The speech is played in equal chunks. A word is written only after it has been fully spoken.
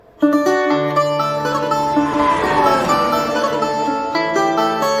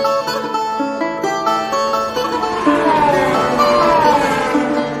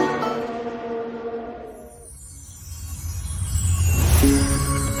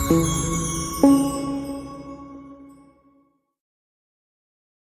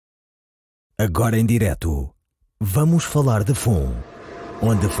Agora em direto, vamos falar de FUN,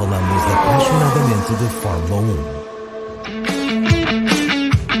 onde falamos apaixonadamente de Fórmula 1.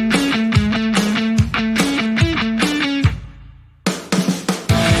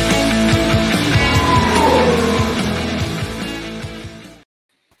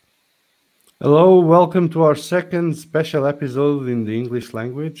 Hello, welcome to our second special episode in the English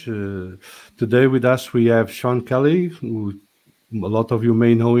language. Today with us we have Sean Kelly, who a lot of you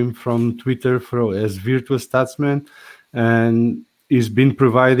may know him from Twitter as Virtuous Statsman, and he's been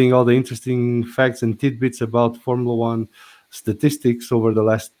providing all the interesting facts and tidbits about Formula One statistics over the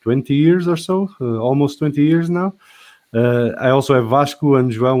last 20 years or so, almost 20 years now. I also have Vasco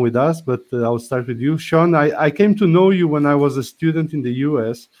and João with us, but I'll start with you. Sean, I came to know you when I was a student in the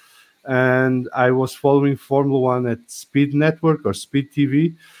US, and I was following Formula One at Speed Network or Speed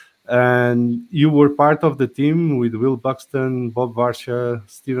TV, and you were part of the team with Will Buxton, Bob Varsha,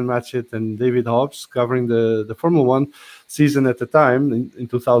 Stephen Matchett, and David Hobbs covering the Formula One season at the time in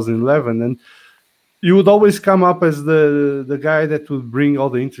 2011. And you would always come up as the guy that would bring all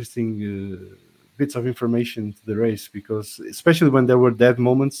the interesting bits of information to the race, because especially when there were dead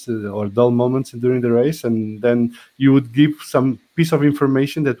moments or dull moments during the race, and then you would give some piece of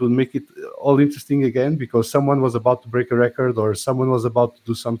information that would make it all interesting again, because someone was about to break a record or someone was about to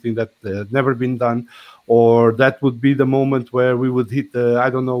do something that had never been done, or that would be the moment where we would hit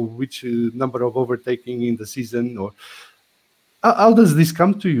I don't know which number of overtaking in the season. Or how does this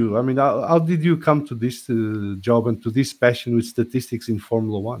come to you? I mean, how did you come to this job and to this passion with statistics in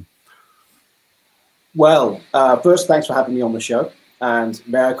Formula One? Well, first, thanks for having me on the show. And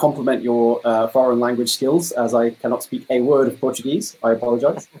may I compliment your foreign language skills, as I cannot speak a word of Portuguese. I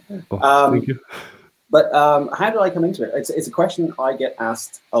apologize. Thank you. But how did I come into it? It's a question I get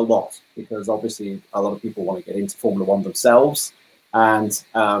asked a lot, because obviously a lot of people want to get into Formula One themselves. And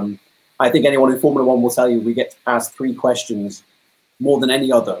I think anyone in Formula One will tell you we get asked three questions more than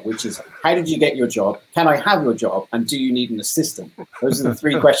any other, which is, how did you get your job? Can I have your job? And do you need an assistant? Those are the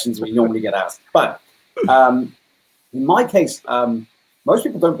three questions we normally get asked. But in my case, most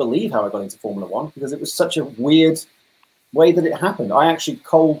people don't believe how I got into Formula One, because it was such a weird way that it happened. I actually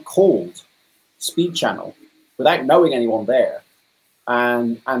cold called Speed Channel without knowing anyone there,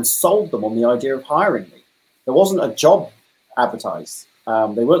 and sold them on the idea of hiring me. There wasn't a job advertised.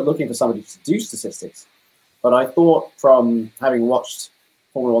 They weren't looking for somebody to do statistics. But I thought, from having watched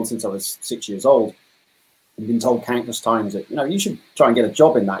Formula One since I was 6 years old, and been told countless times that, you should try and get a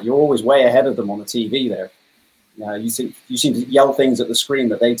job in that. You're always way ahead of them on the TV there. You seem to yell things at the screen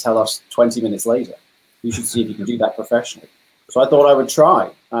that they tell us 20 minutes later. You should see if you can do that professionally. So I thought I would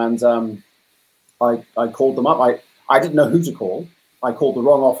try. And I called them up. I didn't know who to call. I called the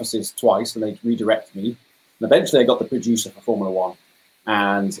wrong offices twice, and they redirected me. And eventually I got the producer for Formula One.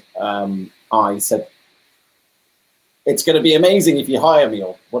 And I said, it's going to be amazing if you hire me,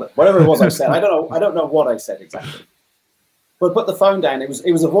 or whatever it was I said. I don't know what I said exactly. But put the phone down. It was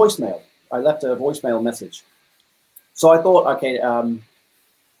a voicemail. I left a voicemail message. So I thought, okay,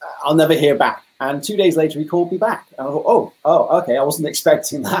 I'll never hear back. And 2 days later, he called me back. And I thought, oh, okay, I wasn't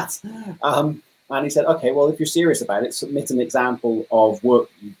expecting that. And he said, okay, well, if you're serious about it, submit an example of work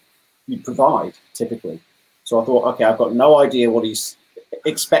you provide, typically. So I thought, okay, I've got no idea what he's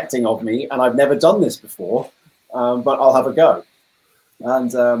expecting of me, and I've never done this before. But I'll have a go. And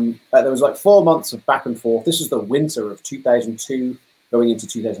there was like 4 months of back and forth. This was the winter of 2002 going into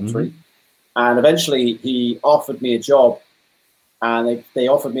 2003. Mm-hmm. And eventually he offered me a job, and they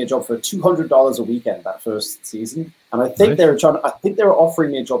offered me a job for $200 a weekend that first season. And I think they were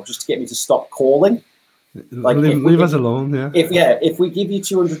offering me a job just to get me to stop calling. Like, leave us alone. Yeah. If we give you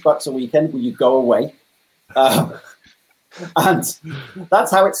 $200 a weekend, will you go away? And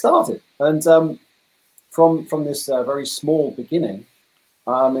that's how it started. And from this very small beginning,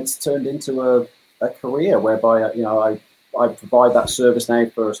 it's turned into a career whereby I provide that service now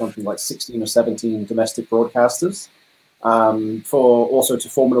for something like 16 or 17 domestic broadcasters, also to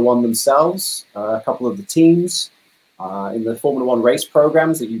Formula One themselves, a couple of the teams in the Formula One race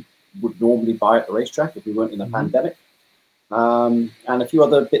programs that you would normally buy at the racetrack if we weren't in a pandemic, and a few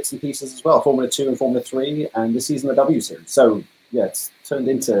other bits and pieces as well, Formula 2 and Formula 3, and this season the W Series. So yeah, it's turned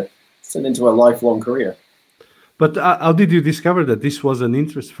into a lifelong career. But how did you discover that this was an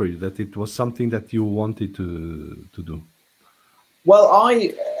interest for you, that it was something that you wanted to do? Well,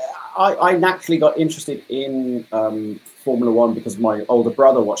 I naturally got interested in Formula One because my older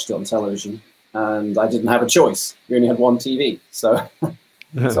brother watched it on television, and I didn't have a choice. We only had one TV, so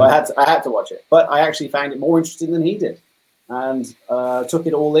I had to watch it. But I actually found it more interesting than he did, and took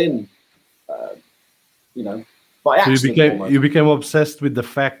it all in, by accident. So you became obsessed with the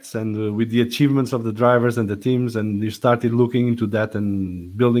facts and with the achievements of the drivers and the teams, and you started looking into that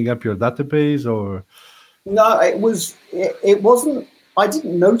and building up your database, or? No, it wasn't. I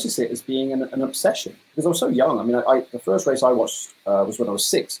didn't notice it as being an obsession because I was so young. I mean, the first race I watched was when I was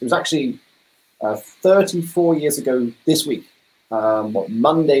 6. It was actually 34 years ago this week.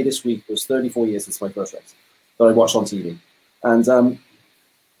 Monday this week was 34 years since my first race that I watched on TV. And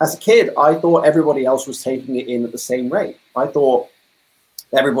as a kid, I thought everybody else was taking it in at the same rate. I thought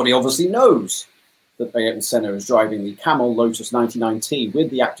everybody obviously knows that Ayrton Senna is driving the Camel Lotus 99T with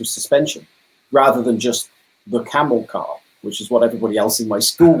the active suspension, rather than just the camel car, which is what everybody else in my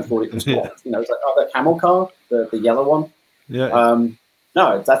school thought it was called. It's like, the camel car, the yellow one. Yeah.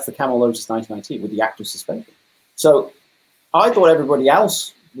 No, that's the Camel Lotus 99T with the active suspension. So I thought everybody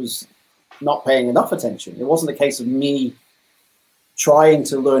else was not paying enough attention. It wasn't a case of me trying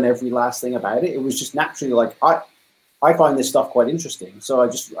to learn every last thing about it. It was just naturally like, I find this stuff quite interesting. So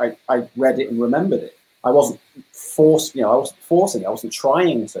I read it and remembered it. I wasn't forcing, I wasn't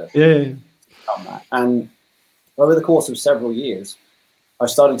trying to become that. And over the course of several years, I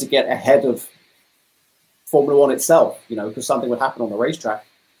started to get ahead of Formula One itself, because something would happen on the racetrack.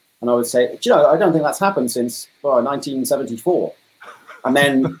 And I would say, I don't think that's happened since 1974. And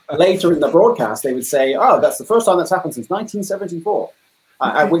then later in the broadcast, they would say, oh, that's the first time that's happened since 1974.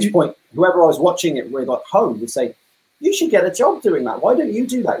 At which point, whoever I was watching it with at home would say, you should get a job doing that. Why don't you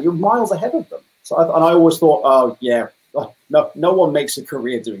do that? You're miles ahead of them. So I always thought, no one makes a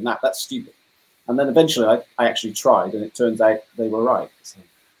career doing that. That's stupid. And then eventually I actually tried, and it turns out they were right. So.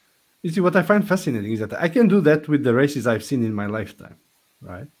 You see, what I find fascinating is that I can do that with the races I've seen in my lifetime,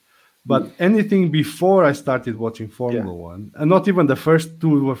 right? But anything before I started watching Formula One, and not even the first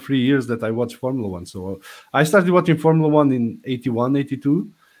 2 or 3 years that I watched Formula One. So I started watching Formula One in 81,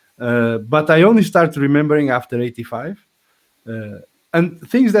 82, but I only started remembering after 85. And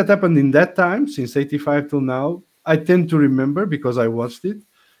things that happened in that time, since 85 till now, I tend to remember because I watched it.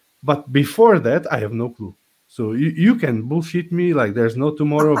 But before that, I have no clue. So you can bullshit me like there's no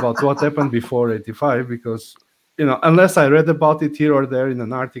tomorrow about what happened before 85, because, unless I read about it here or there in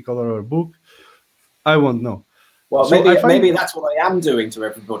an article or a book, I won't know. Well, so maybe that's what I am doing to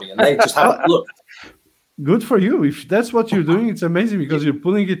everybody, and they just haven't looked. Good for you. If that's what you're doing, it's amazing, because you're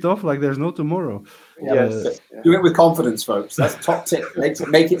pulling it off like there's no tomorrow. Do it with confidence, folks. That's top tip.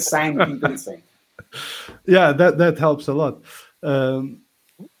 Make it sound convincing. Yeah, that helps a lot.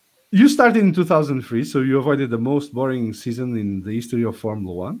 You started in 2003, so you avoided the most boring season in the history of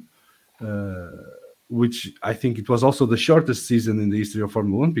Formula One, which I think it was also the shortest season in the history of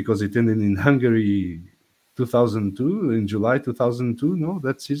Formula One, because it ended in Hungary 2002, in July 2002, no,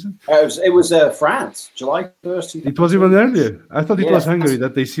 that season? It was France, July 1st. It was even earlier. I thought it was Hungary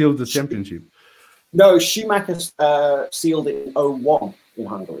that they sealed the championship. No, Schumacher sealed it in 01 in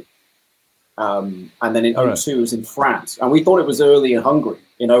Hungary. And then in 02 it was in France. And we thought it was early in Hungary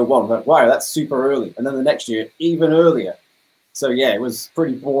in 01. Like, wow, that's super early. And then the next year, even earlier. So, yeah, it was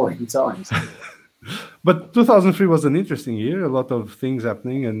pretty boring times. But 2003 was an interesting year. A lot of things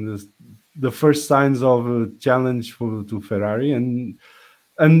happening, and the first signs of a challenge to Ferrari. And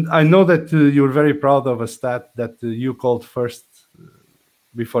I know that you're very proud of a stat that you called first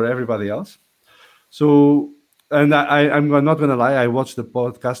before everybody else. So... And I'm not going to lie, I watched the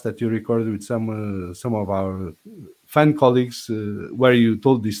podcast that you recorded with some of our fan colleagues where you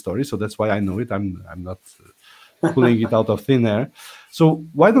told this story. So that's why I know it. I'm not pulling it out of thin air. So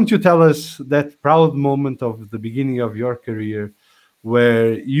why don't you tell us that proud moment of the beginning of your career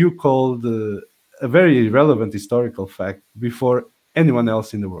where you called a very relevant historical fact before anyone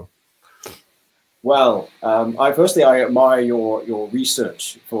else in the world? Well, I admire your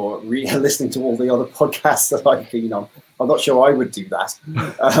research for listening to all the other podcasts that I've been on. I'm not sure I would do that.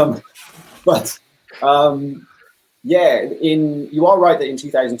 You are right that in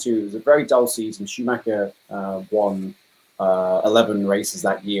 2002, it was a very dull season. Schumacher won 11 races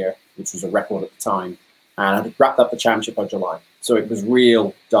that year, which was a record at the time, and had wrapped up the championship by July. So it was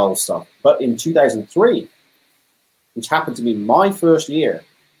real dull stuff. But in 2003, which happened to be my first year,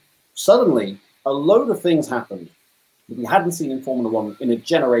 suddenly a load of things happened that we hadn't seen in Formula One in a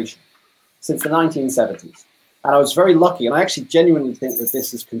generation, since the 1970s. And I was very lucky, and I actually genuinely think that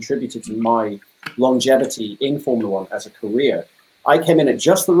this has contributed to my longevity in Formula One as a career. I came in at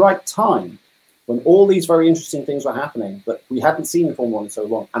just the right time when all these very interesting things were happening that we hadn't seen in Formula One in so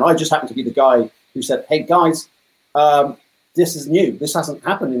long. And I just happened to be the guy who said, hey, guys, this is new. This hasn't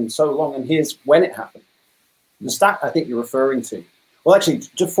happened in so long, and here's when it happened. The stat I think you're referring to. Well, actually,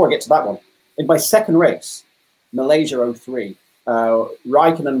 just before I get to that one, in my second race, Malaysia 03.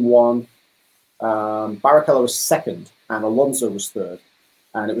 Raikkonen won, Barrichello was second, and Alonso was third.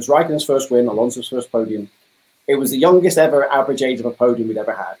 And it was Raikkonen's first win, Alonso's first podium. It was the youngest ever average age of a podium we'd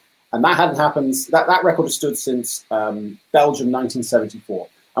ever had. And that hadn't happened, that record has stood since Belgium 1974.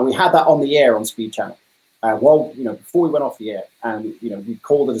 And we had that on the air on Speed Channel. Before we went off the air, and we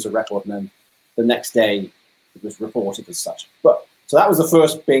called it as a record, and then the next day it was reported as such. But so that was the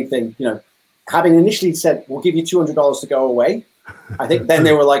first big thing. Having initially said we'll give you $200 to go away, I think then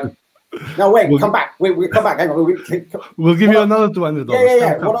they were like, no, wait, come back. We come back. Hang on. We'll give you another $200.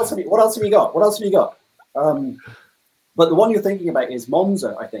 Yeah. What else have you got? But the one you're thinking about is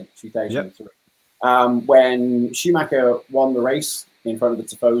Monza, I think, 2003, when Schumacher won the race in front of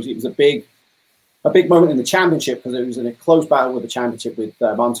the Tifosi. It was a big moment in the championship because it was in a close battle with the championship with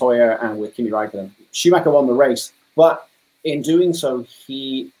Montoya and with Kimi Raikkonen. Schumacher won the race, but in doing so,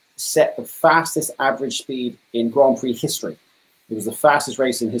 he set the fastest average speed in Grand Prix history. It was the fastest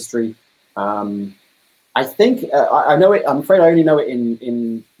race in history. I think I know it. I'm afraid I only know it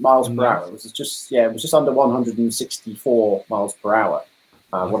in miles per hour. It was just under 164 miles per hour.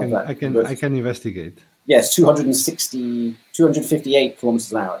 I can investigate. Yes, 258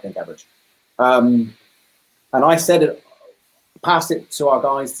 kilometers an hour, I think, average. And I passed it to our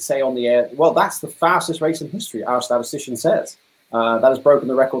guys to say on the air, well, that's the fastest race in history, our statistician says. That has broken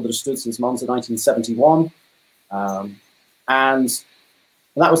the record that has stood since Monza 1971. And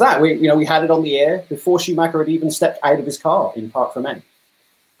that was that. We had it on the air before Schumacher had even stepped out of his car in Parc Fermé.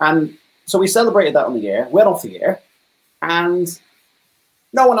 And so we celebrated that on the air, went off the air, and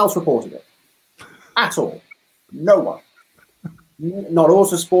no one else reported it. At all. No one. Not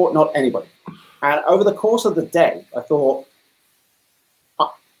Autosport, not anybody. And over the course of the day, I thought,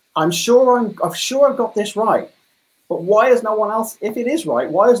 I'm sure I've got this right. But why is no one else, if it is right,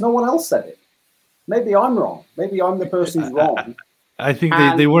 why has no one else said it? Maybe I'm wrong. Maybe I'm the person who's wrong. I think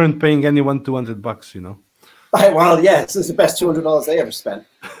they weren't paying anyone $200, Well, yes, it's the best $200 they ever spent.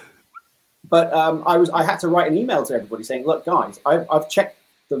 But I had to write an email to everybody saying, look, guys, I've checked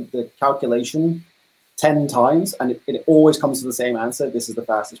the calculation 10 times, and it always comes to the same answer. This is the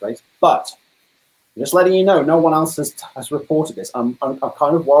fastest race. But just letting you know, no one else has reported this. I'm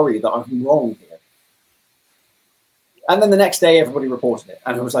kind of worried that I'm wrong here. And then the next day, everybody reported it.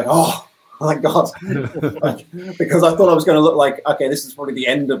 And it was like, oh my God. Because I thought I was going to look like, okay, this is probably the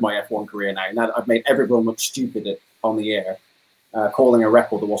end of my F1 career now. Now that I've made everyone look stupid on the air, calling a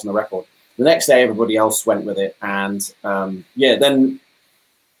record that wasn't a record. The next day, everybody else went with it. And then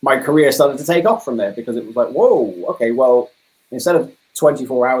my career started to take off from there because it was like, whoa, okay, well, instead of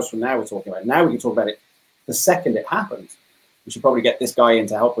 24 hours from now we're talking about it, now we can talk about it the second it happened. We should probably get this guy in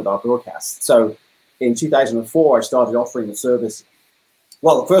to help with our broadcast. So in 2004, I started offering the service.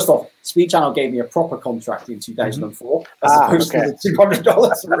 Well, first off, Speed Channel gave me a proper contract in 2004 as opposed to the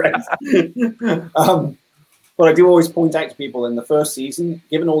 $200 but I do always point out to people in the first season,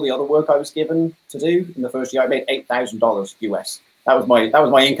 given all the other work I was given to do in the first year, I made $8,000 US. That was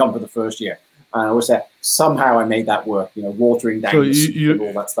my income for the first year. And I always say somehow I made that work, watering down and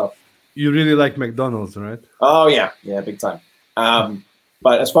all that stuff. You really like McDonald's, right? Oh yeah, big time.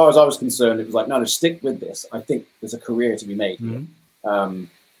 But as far as I was concerned, it was like, no, stick with this. I think there's a career to be made here.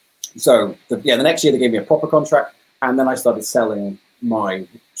 So the next year they gave me a proper contract, and then I started selling my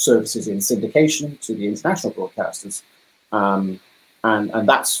services in syndication to the international broadcasters. And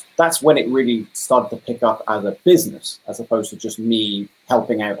that's when it really started to pick up as a business, as opposed to just me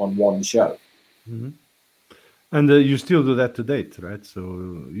helping out on one show. And you still do that to date, right? So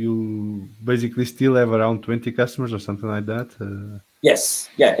you basically still have around 20 customers or something like that? Yes.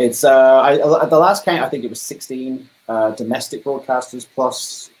 Yeah. It's at the last count, I think it was 16 domestic broadcasters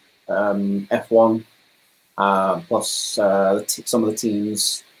plus F1 plus some of the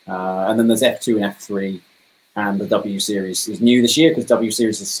teams. And then there's F2 and F3. And the W Series is new this year because W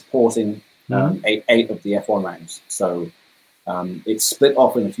Series is supporting 8 of the F1 rounds. So it's split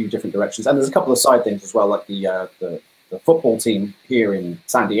off in a few different directions. And there's a couple of side things as well, like the football team here in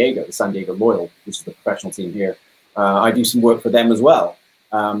San Diego, the San Diego Loyal, which is the professional team here. I do some work for them as well,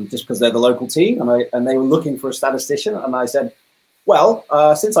 just because they're the local team. And they were looking for a statistician. And I said, well,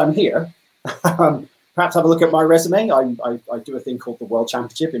 since I'm here, perhaps have a look at my resume. I do a thing called the World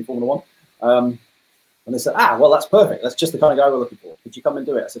Championship in Formula 1. And they said, well, that's perfect. That's just the kind of guy we're looking for. Could you come and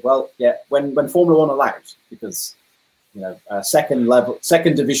do it? I said, well, yeah, when Formula 1 allows, because second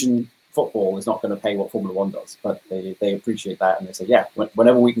division football is not going to pay what Formula 1 does, but they appreciate that, and they said, yeah,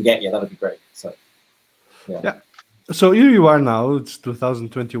 whenever we can get you, that'd be great. So, yeah. So here you are now. It's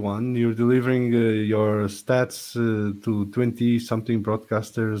 2021. You're delivering your stats to 20-something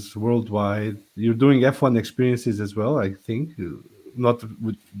broadcasters worldwide. You're doing F1 experiences as well, I think. Not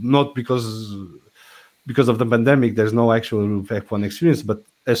because of the pandemic. There's no actual F1 experience, but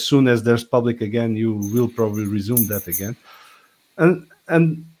as soon as there's public again, you will probably resume that again.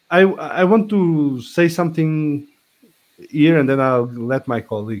 And I want to say something here, and then I'll let my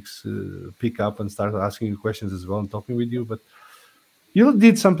colleagues pick up and start asking you questions as well and talking with you. But you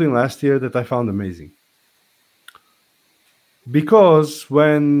did something last year that I found amazing. Because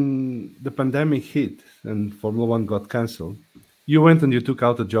when the pandemic hit and Formula One got cancelled, you went and you took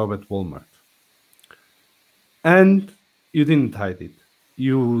out a job at Walmart. And you didn't hide it.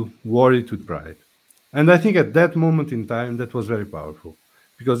 You wore it with pride. And I think at that moment in time, that was very powerful.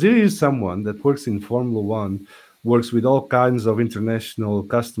 Because here is someone that works in Formula One, works with all kinds of international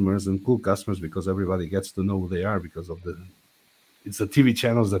customers and cool customers, because everybody gets to know who they are because of it's the TV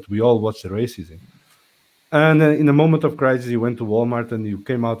channels that we all watch the races in. And in a moment of crisis, you went to Walmart and you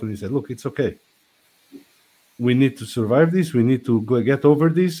came out and you said, look, it's okay. We need to survive this. We need to get over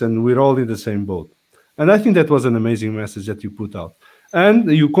this. And we're all in the same boat. And I think that was an amazing message that you put out. And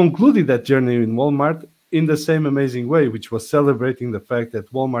you concluded that journey in Walmart in the same amazing way, which was celebrating the fact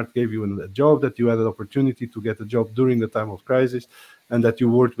that Walmart gave you a job, that you had an opportunity to get a job during the time of crisis, and that you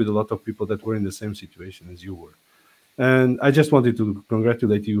worked with a lot of people that were in the same situation as you were. And I just wanted to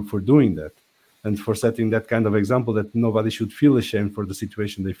congratulate you for doing that and for setting that kind of example, that nobody should feel ashamed for the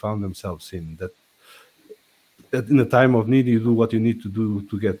situation they found themselves in, that in a time of need, you do what you need to do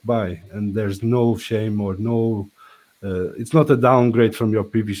to get by. And there's no shame or no... it's not a downgrade from your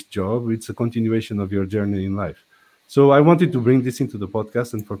previous job. It's a continuation of your journey in life. So I wanted to bring this into the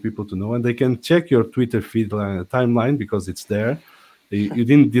podcast and for people to know, and they can check your Twitter feed timeline because it's there. You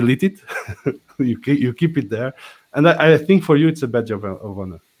didn't delete it. you keep it there. And I think for you, it's a badge of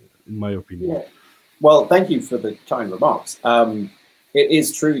honor, in my opinion. Yeah. Well, thank you for the kind remarks. It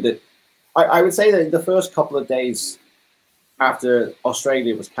is true that I would say that in the first couple of days after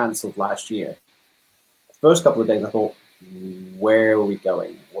Australia was cancelled last year, first couple of days, I thought, where are we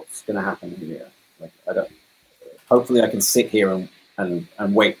going? What's going to happen here? Like, hopefully I can sit here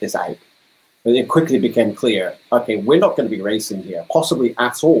and wait this out. But it quickly became clear, okay, we're not going to be racing here, possibly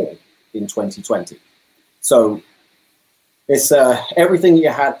at all in 2020. So it's everything you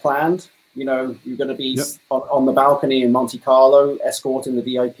had planned. You know, you're going to be on the balcony in Monte Carlo, escorting the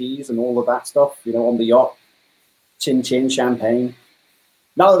VIPs and all of that stuff, you know, on the yacht, chin chin, champagne.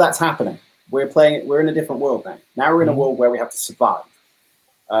 None of that's happening. We're in a different world now. Now we're in a world where we have to survive.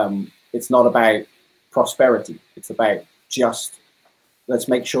 It's not about prosperity. It's about just, let's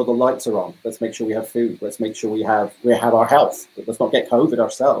make sure the lights are on. Let's make sure we have food. Let's make sure we have our health. Let's not get COVID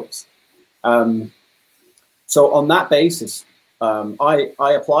ourselves. So on that basis, I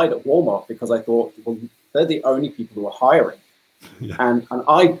applied at Walmart because I thought, well, they're the only people who are hiring. Yeah. And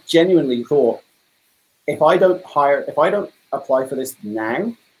I genuinely thought, if I don't apply for this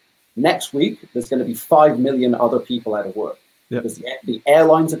now, next week, there's going to be 5 million other people out of work. Yep. Because the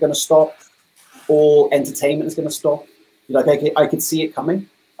airlines are going to stop. All entertainment is going to stop. Like I could see it coming.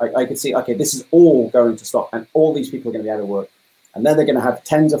 I could see, okay, this is all going to stop. And all these people are going to be out of work. And then they're going to have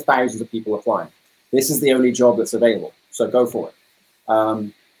tens of thousands of people applying. This is the only job that's available. So go for it.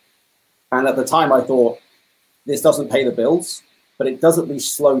 And at the time, I thought, this doesn't pay the bills, but it does at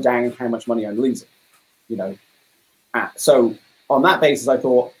least slow down how much money I'm losing. You know. So on that basis, I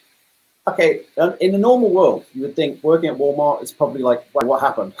thought, okay, in the normal world, you would think working at Walmart is probably like, well, what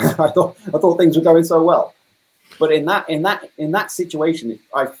happened? I thought things were going so well, but in that situation,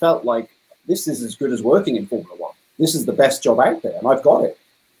 I felt like this is as good as working in Formula One. This is the best job out there, and I've got it.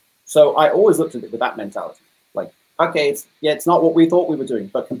 So I always looked at it with that mentality. Like, okay, it's not what we thought we were doing,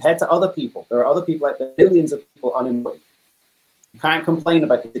 but compared to other people, there are other people out there, millions of people unemployed. You can't complain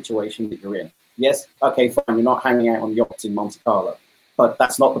about the situation that you're in. Yes, okay, fine, you're not hanging out on yachts in Monte Carlo. But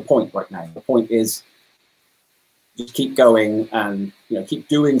that's not the point right now. The point is just keep going and keep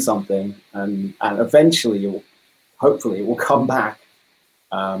doing something, and eventually hopefully it will come back.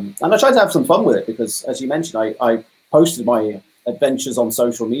 And I tried to have some fun with it because, as you mentioned, I posted my adventures on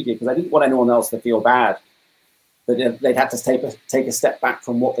social media because I didn't want anyone else to feel bad that they'd had to take a step back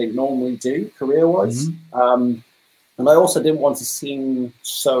from what they normally do career-wise. Mm-hmm. And I also didn't want to seem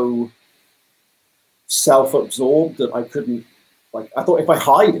so self-absorbed that I couldn't. Like, I thought if I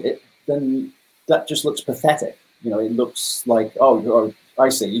hide it, then that just looks pathetic. It looks like, oh, I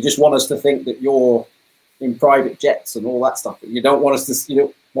see. You just want us to think that you're in private jets and all that stuff. But you don't want us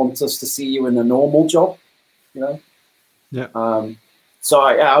to see you in a normal job, Yeah. So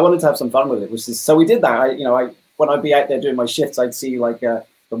I wanted to have some fun with it. So we did that. when I'd be out there doing my shifts, I'd see like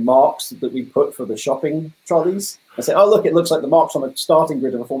the marks that we put for the shopping trolleys. I say, oh look, it looks like the marks on the starting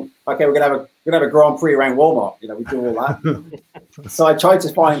grid of a form. Okay, we're gonna have a Grand Prix around Walmart. You know, we do all that. So I tried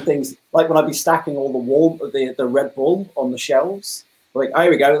to find things like when I'd be stacking all the Red Bull on the shelves. Like, oh,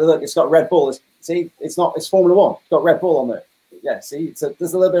 here we go. Look, it's got Red Bull. It's Formula One. It's got Red Bull on there. Yeah, see,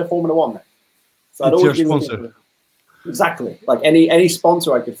 there's a little bit of Formula One there. So I'd always be looking for, exactly, like any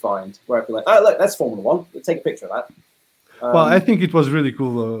sponsor I could find where I'd be like, oh look, that's Formula One. Let's take a picture of that. Well, I think it was really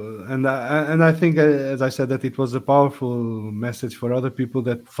cool, and I think, as I said, that it was a powerful message for other people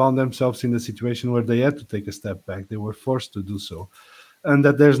that found themselves in a situation where they had to take a step back. They were forced to do so, and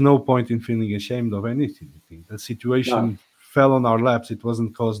that there's no point in feeling ashamed of anything. The situation fell on our laps. It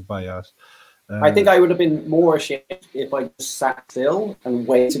wasn't caused by us. I think I would have been more ashamed if I just sat still and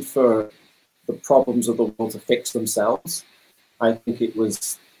waited for the problems of the world to fix themselves. I think it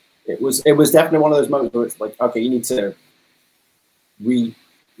was definitely one of those moments where it's like, okay, you need to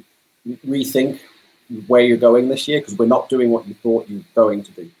rethink where you're going this year, because we're not doing what you thought you were going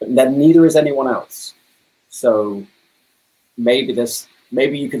to do. But then neither is anyone else. So maybe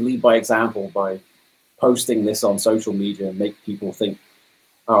you could lead by example by posting this on social media and make people think,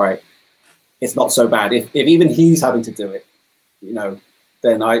 all right, it's not so bad. If even he's having to do it, you know,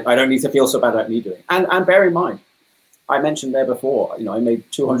 then I don't need to feel so bad about me doing it. And bear in mind, I mentioned there before, you know, I made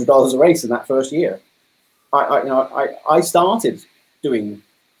 $200 a race in that first year. I started doing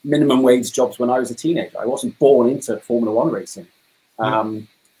minimum wage jobs when I was a teenager. I wasn't born into Formula One racing.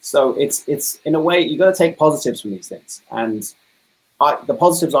 So it's in a way, you got to take positives from these things. And the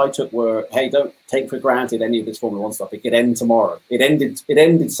positives I took were, hey, don't take for granted any of this Formula One stuff. It could end tomorrow. It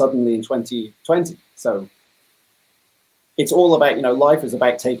ended suddenly in 2020. So it's all about, you know, life is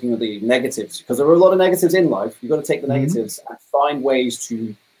about taking the negatives, because there are a lot of negatives in life. You've got to take the negatives and find ways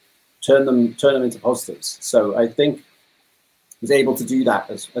to turn them into positives. So I think I was able to do that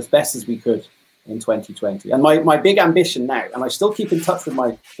as best as we could in 2020. And my big ambition now, and I still keep in touch with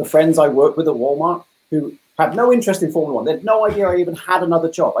the friends I work with at Walmart who had no interest in Formula One. They had no idea I even had another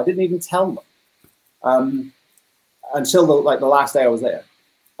job. I didn't even tell them until the last day I was there.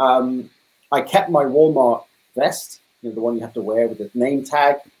 I kept my Walmart vest, you know, the one you have to wear with the name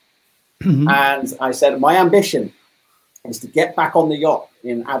tag. And I said, my ambition is to get back on the yacht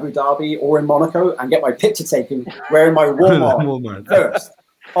in Abu Dhabi or in Monaco and get my picture taken wearing my Walmart first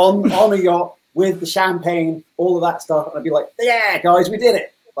on a yacht with the champagne, all of that stuff. And I'd be like, yeah, guys, we did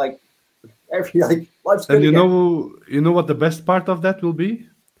it. Like, life's good. And you know what the best part of that will be?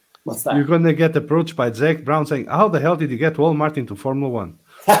 What's that? You're going to get approached by Zach Brown saying, how the hell did you get Walmart into Formula One?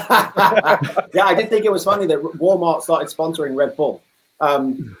 Yeah, I did think it was funny that Walmart started sponsoring Red Bull,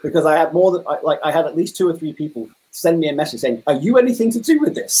 because I had I had at least 2 or 3 people send me a message saying, are you anything to do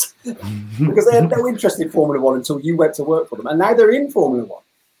with this? Because they had no interest in Formula One until you went to work for them. And now they're in Formula One.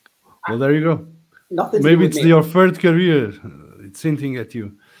 Well, there you go. Nothing. Maybe it's your third career. It's hinting at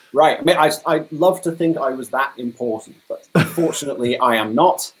you. Right. I mean, I'd love to think I was that important, but unfortunately I am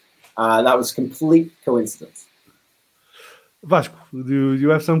not. That was complete coincidence. Vasco, do you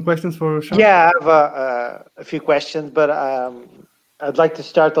have some questions for Sean? Yeah, I have a few questions, but I'd like to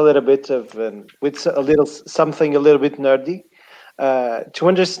start a little bit with something a little bit nerdy to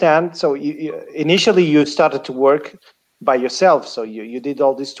understand. So initially you started to work by yourself. So you did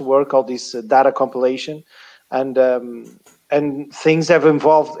all this work, all this data compilation, and things have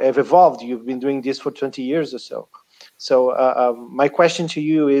evolved. You've been doing this for 20 years or so. So my question to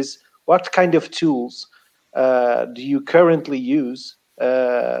you is, what kind of tools do you currently use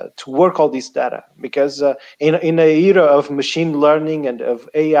to work all this data? Because in an era of machine learning and of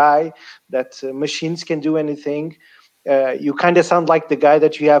AI, that machines can do anything, you kind of sound like the guy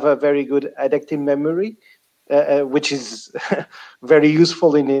that you have a very good adaptive memory, which is very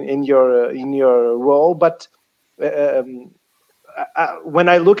useful in your role. But when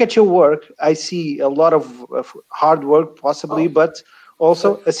I look at your work, I see a lot of hard work, possibly, but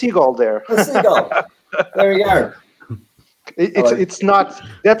also a seagull there. A seagull. There we go. It's not.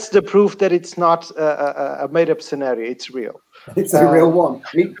 That's the proof that it's not a made-up scenario. It's real. It's a real one.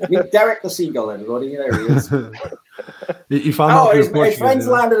 Meet Derek the seagull, everybody. There he is. His friends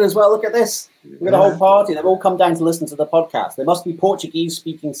landed as well. Look at this. We've got a whole party. They've all come down to listen to the podcast. They must be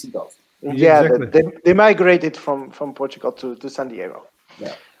Portuguese-speaking seagulls. Yeah, exactly. They migrated from Portugal to San Diego.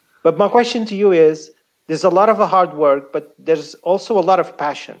 Yeah. But my question to you is, there's a lot of hard work, but there's also a lot of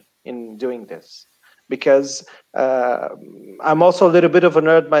passion in doing this. Because I'm also a little bit of a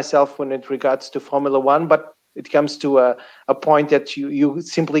nerd myself when it regards to Formula One, but it comes to a point that you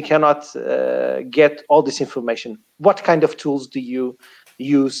simply cannot get all this information. What kind of tools do you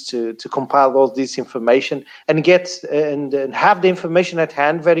use to compile all this information and get and have the information at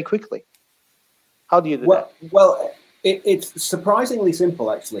hand very quickly? How do you do that? Well, it's surprisingly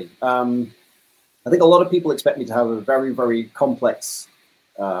simple, actually. I think a lot of people expect me to have a very, very complex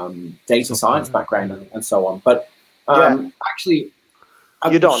data science background and so on, but actually,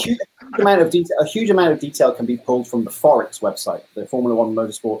 you don't. A huge amount of detail can be pulled from the Forex website, the Formula One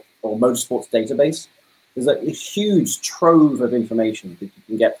Motorsport or Motorsports database. There's a huge trove of information that you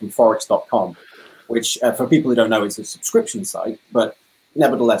can get from Forex.com, which for people who don't know is a subscription site, but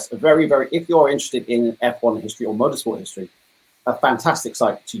nevertheless, a very, very, if you're interested in F1 history or motorsport history, a fantastic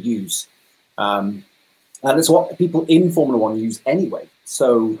site to use. And it's what people in Formula One use anyway.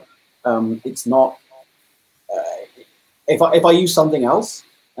 So it's not, if I use something else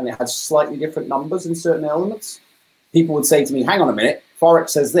and it has slightly different numbers in certain elements, people would say to me, hang on a minute,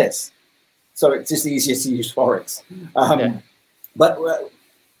 Forex says this. So it's just easier to use Forex. But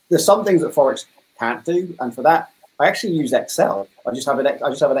there's some things that Forex can't do. And for that, I actually use Excel. I just have an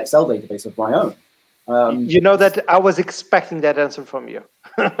Excel database of my own. You know that I was expecting that answer from you.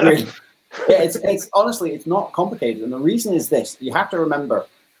 Really? Yeah, it's honestly, it's not complicated. And the reason is this: you have to remember,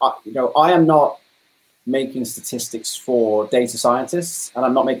 I am not making statistics for data scientists, and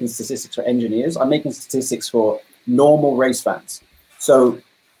I'm not making statistics for engineers. I'm making statistics for normal race fans. So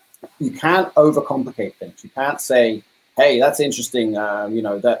you can't overcomplicate things. You can't say, hey, that's interesting. I don't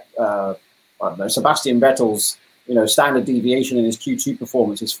know, Sebastian Vettel's standard deviation in his Q2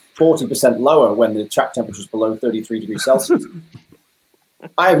 performance is 40% lower when the track temperature is below 33 degrees Celsius.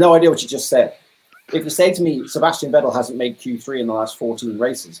 I have no idea what you just said. If you say to me, Sebastian Vettel hasn't made Q3 in the last 14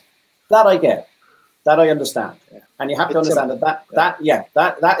 races, that I get, that I understand. And you have to understand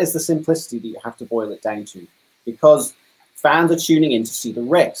that is the simplicity that you have to boil it down to, because fans are tuning in to see the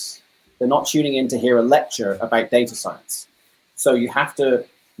race. They're not tuning in to hear a lecture about data science. So you have to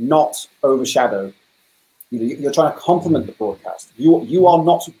not overshadow. You're trying to complement the broadcast. You are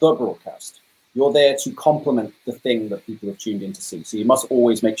not the broadcast. You're there to complement the thing that people have tuned in to see. So you must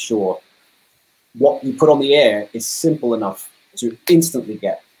always make sure what you put on the air is simple enough to instantly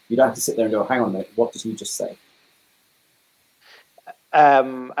get. You don't have to sit there and go, hang on a minute, what did he just say?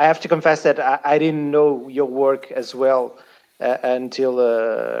 I have to confess that I didn't know your work as well until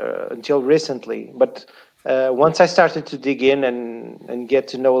recently. But once I started to dig in and get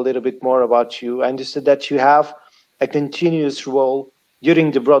to know a little bit more about you, I understood that you have a continuous role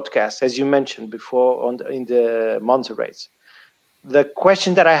during the broadcast, as you mentioned before, in the Monza race. The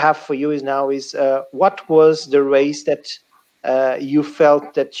question that I have for you is what was the race that you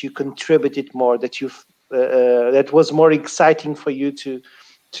felt that you contributed more, that was more exciting for you to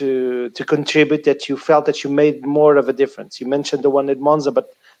contribute, that you felt that you made more of a difference? You mentioned the one at Monza,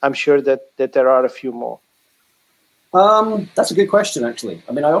 but I'm sure that there are a few more. That's a good question, actually.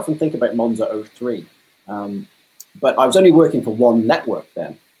 I mean, I often think about Monza 03. But I was only working for one network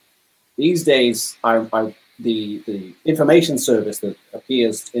then. These days, the information service that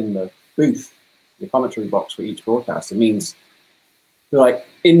appears in the booth, the commentary box for each broadcast, it means that I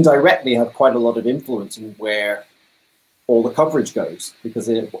indirectly have quite a lot of influence in where all the coverage goes, because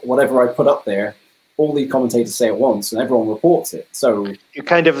whatever I put up there, all the commentators say at once, and everyone reports it. So you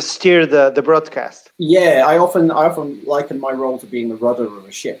kind of steer the broadcast. Yeah, I often liken my role to being the rudder of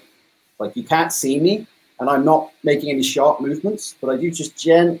a ship. Like, you can't see me, and I'm not making any sharp movements, but I do just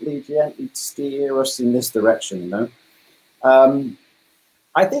gently steer us in this direction,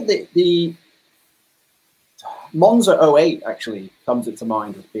 I think that the Monza 08 actually comes into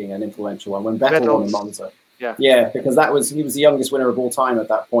mind as being an influential one, when Vettel won Monza. Yeah, because he was the youngest winner of all time at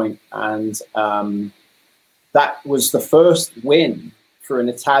that point, and that was the first win for an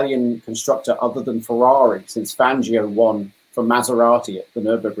Italian constructor other than Ferrari since Fangio won from Maserati at the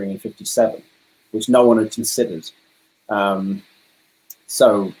Nürburgring in '57. Which no one had considered.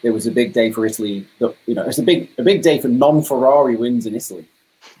 So it was a big day for Italy. It's a big day for non-Ferrari wins in Italy.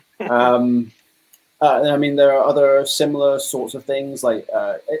 I mean, there are other similar sorts of things. Like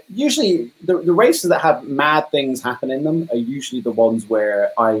usually, the races that have mad things happen in them are usually the ones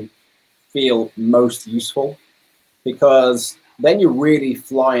where I feel most useful, because then you're really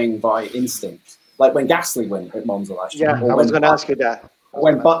flying by instinct. Like when Gasly won at Monza last year. Yeah, I was going to ask you that.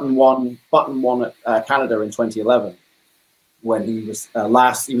 When Button won at Canada in 2011, when he was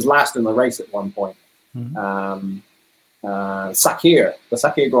last in the race at one point. Mm-hmm. The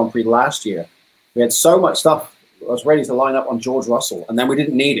Sakir Grand Prix last year, we had so much stuff that was ready to line up on George Russell, and then we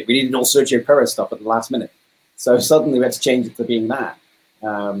didn't need it. We needed all Sergio Perez stuff at the last minute. So suddenly we had to change it to being that.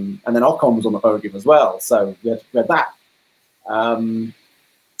 And then Ocon was on the podium as well. So we had that.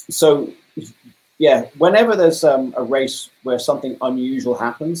 So yeah, whenever there's a race where something unusual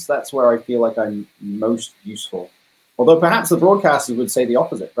happens, that's where I feel like I'm most useful. Although perhaps the broadcasters would say the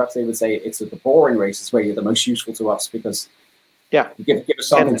opposite. Perhaps they would say it's the boring races where you're the most useful to us because you give us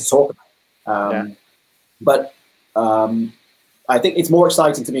something to talk about. But I think it's more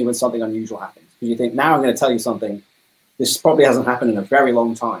exciting to me when something unusual happens. Because you think, now I'm going to tell you something. This probably hasn't happened in a very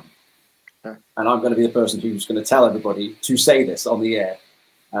long time. And I'm going to be the person who's going to tell everybody to say this on the air.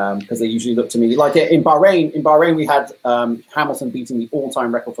 Because they usually look to me. Like in Bahrain we had Hamilton beating the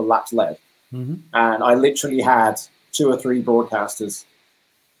all-time record for laps led. Mm-hmm. And I literally had 2 or 3 broadcasters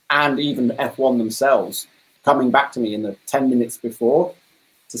and even F1 themselves coming back to me in the 10 minutes before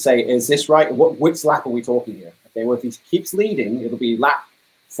to say, is this right? Which lap are we talking here? Okay, well, if he keeps leading, it'll be lap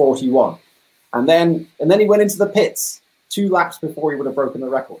 41. And then he went into the pits 2 laps before he would have broken the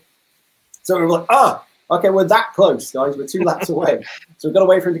record. So we were like, okay, we're that close, guys. We're 2 laps away. So we've got to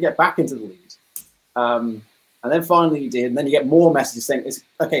wait for him to get back into the lead. And then finally he did. And then you get more messages saying,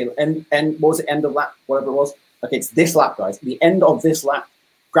 okay, and what was it, end of lap, whatever it was? Okay, it's this lap, guys. The end of this lap,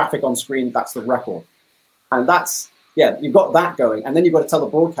 graphic on screen, that's the record. And that's, you've got that going. And then you've got to tell the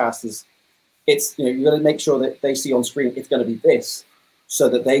broadcasters, you've got to make sure that they see on screen it's going to be this so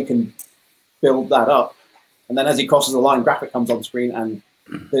that they can build that up. And then as he crosses the line, graphic comes on screen and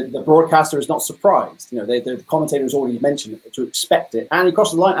the broadcaster is not surprised. The commentator has already mentioned it, to expect it. And he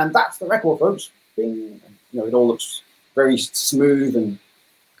crosses the line and that's the record, folks. Bing. It all looks very smooth and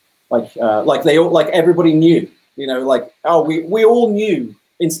like everybody knew, we all knew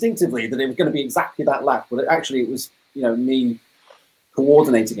instinctively that it was going to be exactly that lap, but it was, me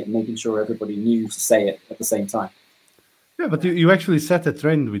coordinating it and making sure everybody knew to say it at the same time. Yeah, but you actually set a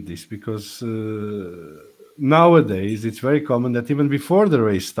trend with this because nowadays it's very common that even before the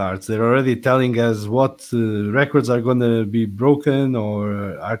race starts, they're already telling us what records are going to be broken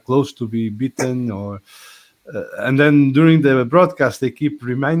or are close to be beaten and then during the broadcast, they keep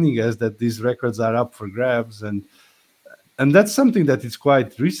reminding us that these records are up for grabs. And that's something that is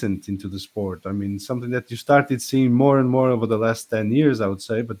quite recent into the sport. I mean, something that you started seeing more and more over the last 10 years, I would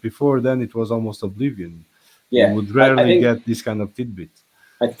say. But before then, it was almost oblivion. Yeah, you would rarely get this kind of tidbit.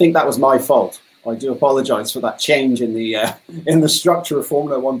 I think that was my fault. I do apologize for that change in the structure of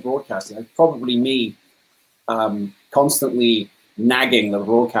Formula One broadcasting. It's probably me constantly nagging the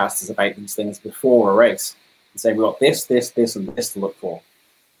broadcasters about these things before a race. And say, we've got this, and this to look for.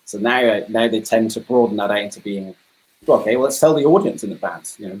 So now they tend to broaden that out into being, okay, well, let's tell the audience in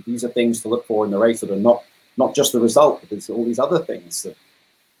advance. These are things to look for in the race that are not just the result, but there's all these other things that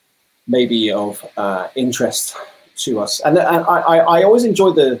may be of interest to us. And I always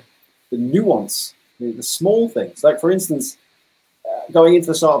enjoy the nuance, the small things. Like, for instance, going into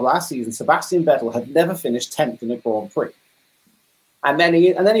the start of last season, Sebastian Vettel had never finished 10th in a Grand Prix. And then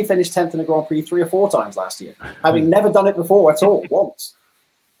he finished 10th in a Grand Prix 3 or 4 times last year, having never done it before at all, once.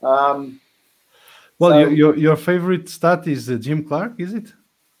 Your favorite stat is Jim Clark, is it?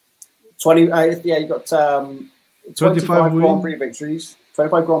 20. You got 25 Grand Prix victories,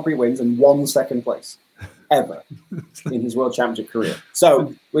 25 Grand Prix wins, and 1 second place ever in his World Championship career.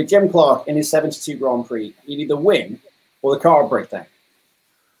 So with Jim Clark in his 72 Grand Prix, he'd either win or the car would break down.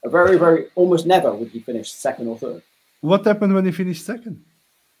 Very, very, almost never would he finish 2nd or 3rd. What happened when he finished 2nd?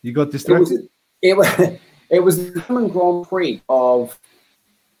 You got distracted? It was the German Grand Prix of,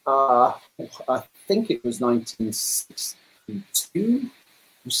 I think it was 1962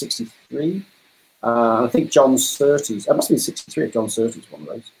 or 63. I think John Surtees. It must have been 63 if John Surtees won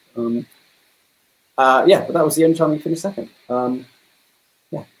the race. But that was the only time he finished 2nd.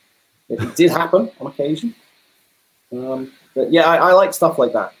 It did happen on occasion. But yeah, I like stuff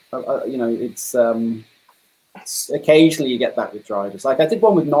like that. It's occasionally you get that with drivers. Like I did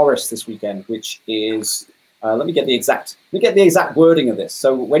one with Norris this weekend, which is let me get the exact wording of this.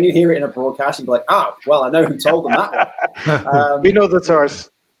 So when you hear it in a broadcast, you'll be like, I know who told them that one. We know the source.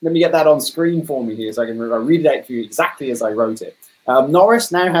 Let me get that on screen for me here so I can read it out for you exactly as I wrote it.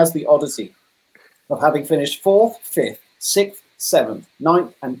 Norris now has the oddity of having finished 4th, 5th, 6th, 7th,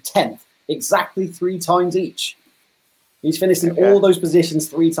 9th, and 10th exactly 3 times each. He's finished in all those positions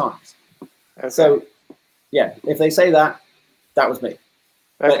 3 times. Okay. So, yeah, if they say that was me.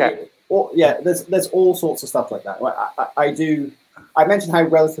 Okay. There's all sorts of stuff like that. I mentioned how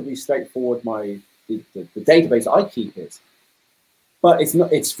relatively straightforward the database I keep is, but it's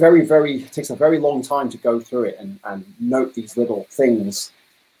not. It's very, very. It takes a very long time to go through it and note these little things.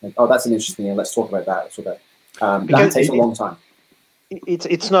 Like, that's an interesting thing. Let's talk about that. That takes a long time.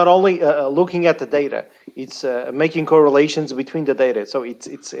 It's not only looking at the data; it's making correlations between the data. So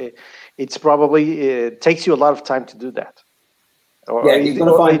it's probably takes you a lot of time to do that.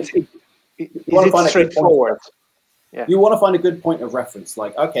 it straightforward? Yeah. You want to find a good point of reference.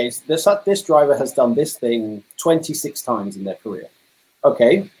 Like, okay, so this driver has done this thing 26 times in their career.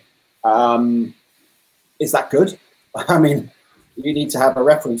 Okay, is that good? I mean, you need to have a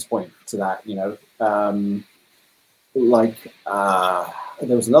reference point to that, you know.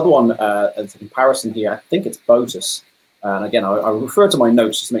 There was another one as a comparison here. I think it's Bottas. And again, I refer to my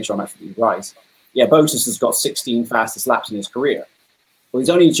notes just to make sure I'm actually right. Yeah, Bottas has got 16 fastest laps in his career. Well, he's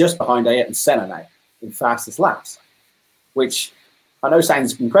only just behind Ayrton Senna now in fastest laps, which I know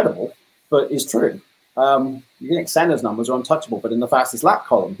sounds incredible, but is true. You think Senna's numbers are untouchable, but in the fastest lap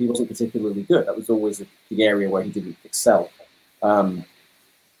column, he wasn't particularly good. That was always the area where he didn't excel.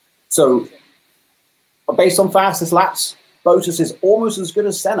 So based on fastest laps, Bottas is almost as good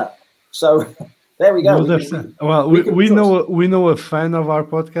as Senna. So there we go. We know a fan of our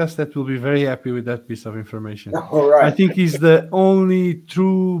podcast that will be very happy with that piece of information. All right. I think he's the only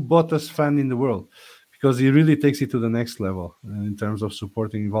true Bottas fan in the world because he really takes it to the next level in terms of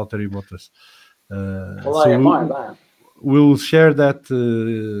supporting Valtteri Bottas. I admire that. We'll share that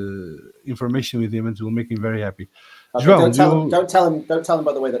information with him, and it will make him very happy. Okay, João, don't tell him.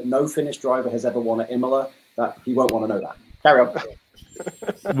 By the way, that no Finnish driver has ever won at Imola. That he won't want to know that. Carry on.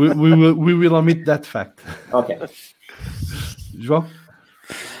 we will omit that fact. Okay. João?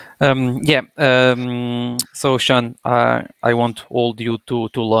 So Sean, I won't hold you too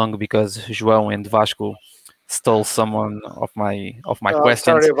long because João and Vasco stole some of my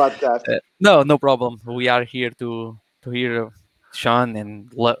questions. Sorry about that. No problem. We are here to hear Sean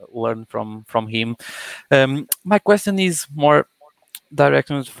and learn from him. My question is more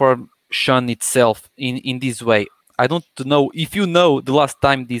directed for Sean itself in this way. I don't know if you know the last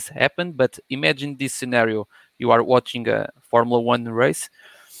time this happened, but imagine this scenario. You are watching a Formula 1 race,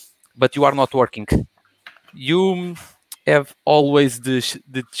 but you are not working. You have always the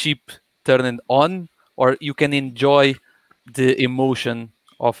chip turned on, or you can enjoy the emotion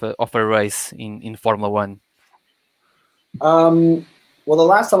of a race in Formula 1? Well, the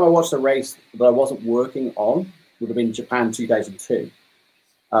last time I watched a race that I wasn't working on would have been Japan 2002.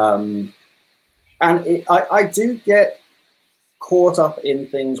 I do get caught up in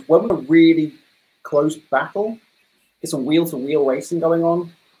things when we're really close battle. There's some wheel-to-wheel racing going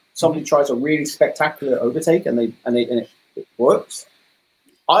on. Somebody tries a really spectacular overtake, and it works.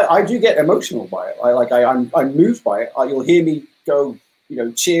 I do get emotional by it. I'm moved by it. You'll hear me go,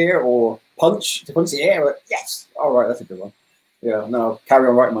 cheer or punch the air. Like, yes, all right, that's a good one. Yeah, no, I'll carry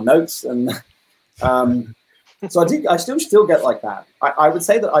on writing my notes, and so I still get like that. I would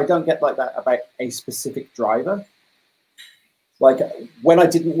say that I don't get like that about a specific driver. Like when I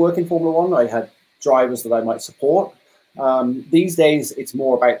didn't work in Formula 1, I had drivers that I might support. These days, it's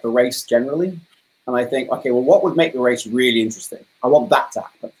more about the race generally. And I think, okay, well, what would make the race really interesting? I want that to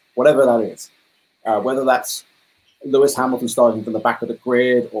happen, whatever that is. Whether that's Lewis Hamilton starting from the back of the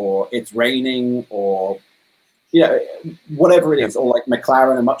grid, or it's raining, or, whatever it is, or like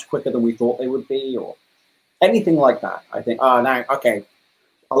McLaren are much quicker than we thought they would be, or anything like that. I think, okay,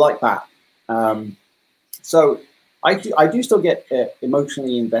 I like that. So I do still get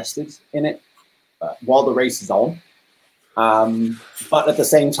emotionally invested in it while the race is on. But at the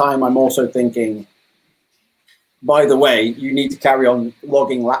same time, I'm also thinking, by the way, you need to carry on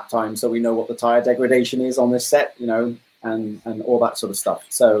logging lap time so we know what the tire degradation is on this set, and all that sort of stuff.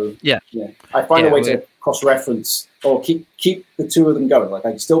 So yeah, I find a way to cross-reference or keep the two of them going. Like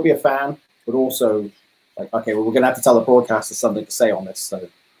I can still be a fan, but also like, okay, well, we're going to have to tell the broadcaster something to say on this. So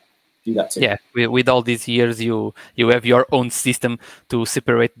do that too. Yeah, with all these years, you have your own system to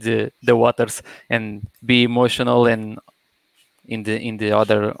separate the waters and be emotional, and in the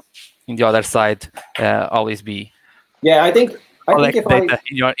other side, always be. Yeah, I think if data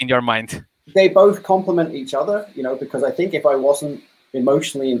in your mind, they both complement each other. Because I think if I wasn't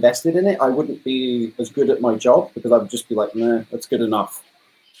emotionally invested in it, I wouldn't be as good at my job, because I would just be like, nah, that's good enough.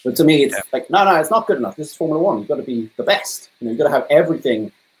 But to me, it's like, no, it's not good enough. This is Formula 1. You've got to be the best. You've got to have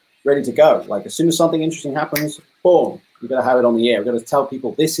everything ready to go. Like as soon as something interesting happens, boom, you've got to have it on the air. We've got to tell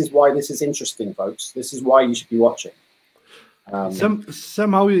people, this is why this is interesting, folks. This is why you should be watching.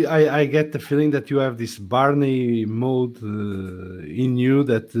 Somehow I get the feeling that you have this Barney mode in you,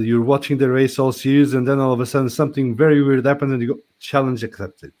 that you're watching the race all series, and then all of a sudden something very weird happens and you go, challenge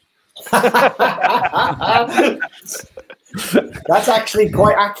accepted. That's actually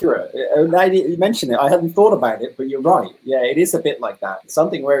quite accurate. Now you mention it, I hadn't thought about it, but you're right. Yeah, it is a bit like that.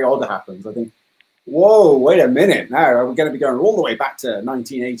 Something very odd happens. I think, whoa, wait a minute. Now we're going to be going all the way back to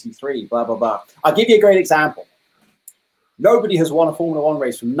 1983, blah, blah, blah. I'll give you a great example. Nobody has won a Formula 1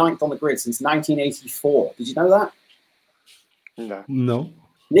 race from 9th on the grid since 1984. Did you know that? No.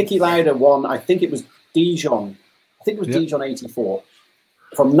 Niki Lauda won, I think it was Dijon. I think it was Dijon 84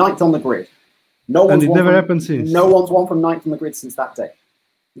 from 9th on the grid. No one's and it never happened since. No one's won from 9th on the grid since that day.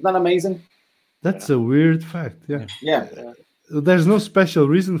 Isn't that amazing? That's a weird fact. Yeah. Yeah. There's no special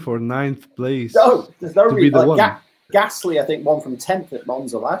reason for 9th place. No, there's no reason. Gasly, I think, won from 10th at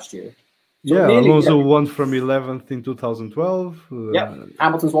Monza last year. So Alonso won from 11th in 2012.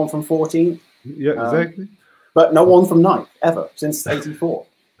 Hamilton's won from 14th. Yeah, exactly. But no one from 9th ever since 84.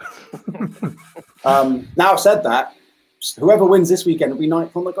 Now I've said that, whoever wins this weekend will be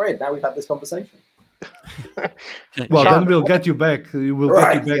 9th on the grid. Now we've had this conversation. Well, then we'll get you back. We'll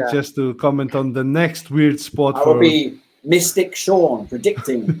get you back just to comment on the next weird spot. I will be Mystic Sean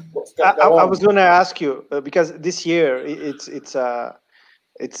predicting what's going to go on. I was going to ask you because this year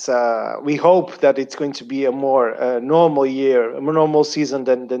we hope that it's going to be a more normal year, a more normal season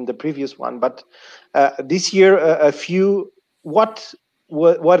than the previous one. But this year, what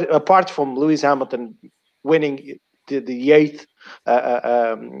apart from Lewis Hamilton winning the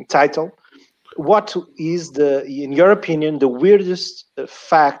 8th title, what is in your opinion, the weirdest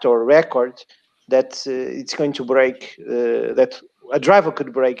fact or record that it's going to break, that a driver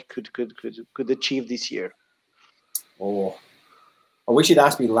could break, could achieve this year? Oh, I wish you'd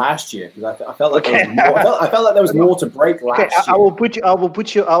asked me last year because I felt like there was more. I felt like there was more to break last year.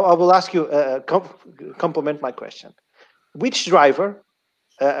 I will ask you. Complement my question. Which driver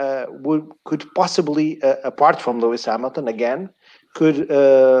could possibly, apart from Lewis Hamilton again, could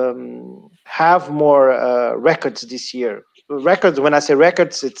have more records this year? Records. When I say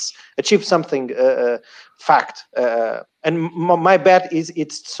records, it's achieve something. Fact. And my bet is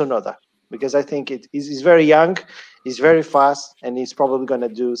it's Tsunoda, because I think he's very young, he's very fast, and he's probably going to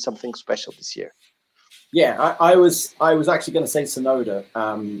do something special this year. Yeah, I was actually going to say Tsunoda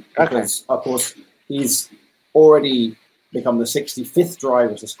because, of course, he's already become the 65th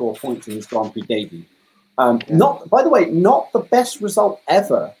driver to score points in his Grand Prix debut. Not the best result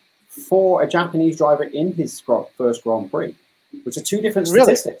ever for a Japanese driver in his first Grand Prix, which are two different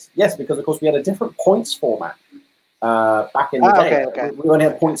statistics. Really? Yes, because, of course, we had a different points format back in the day. Okay. We only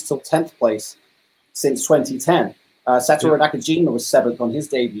had points till 10th place since 2010. Satoru Nakajima was 7th on his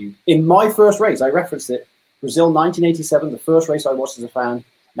debut. In my first race, I referenced it, Brazil 1987, the first race I watched as a fan,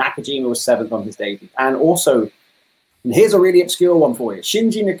 Nakajima was 7th on his debut. And also, and here's a really obscure one for you,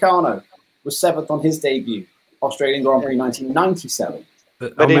 Shinji Nakano was 7th on his debut, Australian Grand Prix 1997.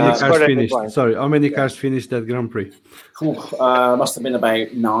 How many cars finished? Sorry, how many cars finished that Grand Prix? Must have been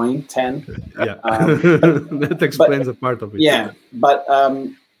about 9, 10. Yeah, that explains a part of it. Yeah, but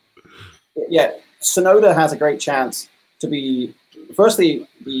Tsunoda has a great chance to be, firstly,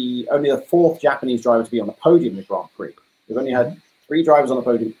 only the 4th Japanese driver to be on the podium in the Grand Prix. We've only had 3 drivers on the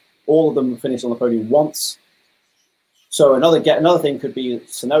podium. All of them finished on the podium once. So another thing could be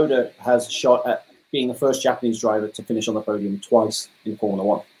Tsunoda has a shot at being the first Japanese driver to finish on the podium twice in Formula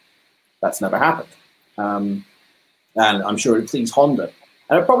One. That's never happened. And I'm sure it please Honda.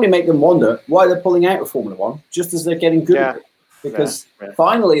 And it'll probably make them wonder why they're pulling out of Formula One, just as they're getting good at it. Because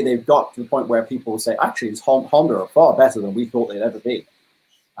finally they've got to the point where people will say, actually, Honda are far better than we thought they'd ever be.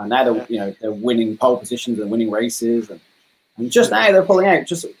 And now they're winning pole positions and winning races, and just now they're pulling out.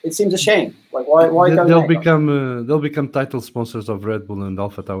 Just it seems a shame. Like why they'll become title sponsors of Red Bull and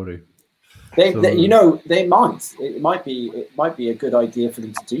AlphaTauri. They might. It might be a good idea for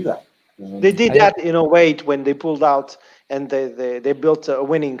them to do that. They did that in a way when they pulled out and they built a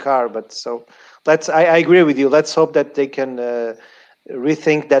winning car. But so I agree with you. Let's hope that they can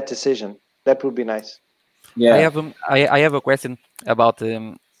rethink that decision. That would be nice. Yeah, I have a question about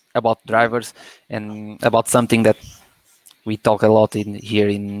drivers and about something that we talk a lot here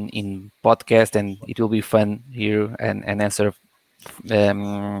in podcast, and it will be fun here and answer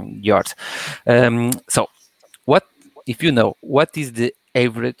yours. So, what if you know what is the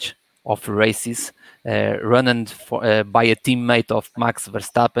average of races run by a teammate of Max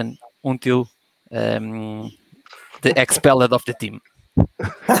Verstappen until the expelled of the team?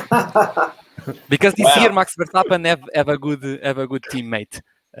 Because this year Max Verstappen have a good teammate.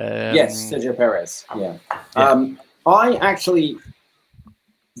 Yes, Sergio Perez. Yeah.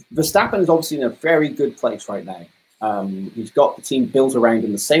 Verstappen is obviously in a very good place right now. He's got the team built around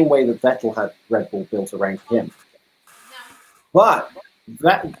him the same way that Vettel had Red Bull built around him. But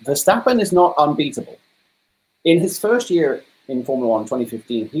Verstappen is not unbeatable. In his first year in Formula One,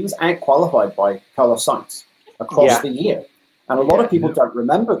 2015, he was out-qualified by Carlos Sainz across the year. And a lot of people don't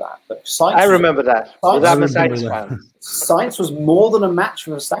remember that. But I remember that. I'm a Sainz fan. Sainz was more than a match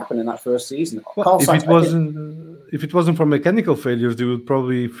for Verstappen in that first season. Well, if it wasn't for mechanical failures, they would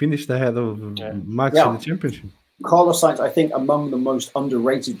probably finish ahead of Max in the championship. Carlos Sainz, I think, among the most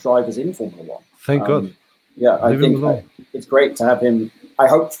underrated drivers in Formula One. Thank God. Yeah, I Leave him think alone. it's great to have him. I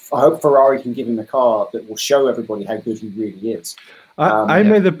hope Ferrari can give him a car that will show everybody how good he really is. I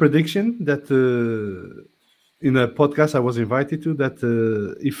made a prediction that in a podcast I was invited to, that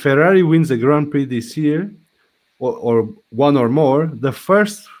if Ferrari wins the Grand Prix this year, or one or more, the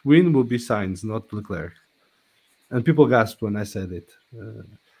first win will be Sainz, not Leclerc. And people gasped when I said it.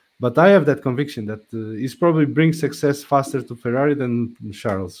 But I have that conviction that he's probably brings success faster to Ferrari than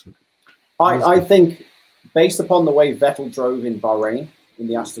Charles. I think, based upon the way Vettel drove in Bahrain in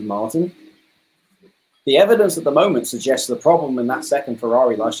the Aston Martin, the evidence at the moment suggests the problem in that second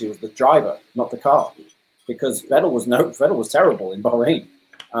Ferrari last year was the driver, not the car, because Vettel was terrible in Bahrain,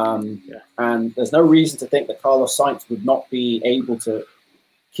 and there's no reason to think that Carlos Sainz would not be able to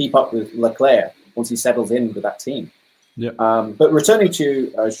keep up with Leclerc once he settles in with that team. Yeah. But returning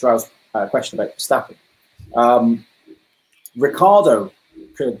to Strauss' question about Verstappen, Ricardo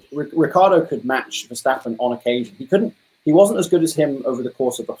could match Verstappen on occasion. He wasn't as good as him over the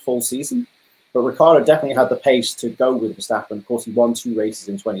course of the full season, but Ricardo definitely had the pace to go with Verstappen. Of course, he won 2 races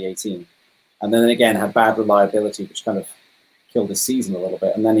in 2018, and then again had bad reliability, which kind of killed his season a little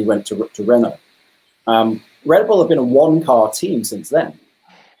bit. And then he went to Renault. Red Bull have been a one-car team since then,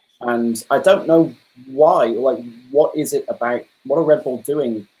 and I don't know why. Like, what is it about? What are Red Bull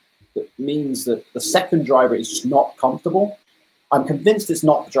doing that means that the second driver is just not comfortable? I'm convinced it's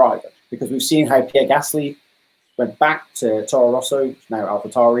not the driver, because we've seen how Pierre Gasly went back to Toro Rosso, now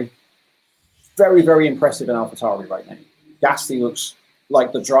AlphaTauri. Very, very impressive in AlphaTauri right now. Gasly looks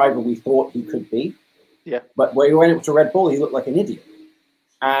like the driver we thought he could be. Yeah. But when he went to Red Bull, he looked like an idiot.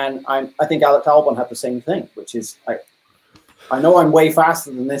 And I think Alex Albon had the same thing, which is, I know I'm way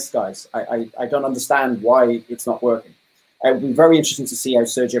faster than this, guys. I don't understand why it's not working. It would be very interesting to see how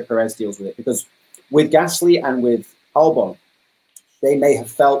Sergio Perez deals with it, because with Gasly and with Albon, they may have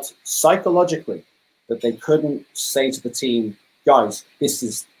felt psychologically that they couldn't say to the team, guys, this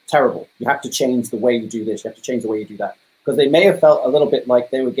is terrible. You have to change the way you do this. You have to change the way you do that. Because they may have felt a little bit like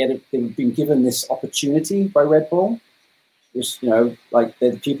they were being given this opportunity by Red Bull. Just, like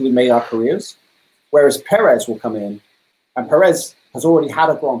they're the people who made our careers. Whereas Perez will come in, and Perez has already had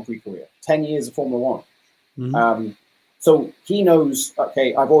a Grand Prix career, 10 years of Formula One. Mm-hmm. So he knows,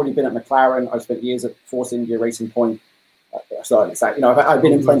 okay, I've already been at McLaren. I've spent years at Force India, Racing Point. So it's like, I've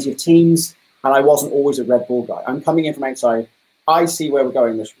been in plenty of teams, and I wasn't always a Red Bull guy. I'm coming in from outside. I see where we're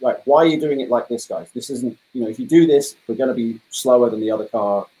going. Like, why are you doing it like this, guys? This isn't, if you do this, we're going to be slower than the other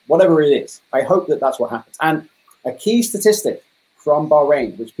car, whatever it is. I hope that that's what happens. And a key statistic from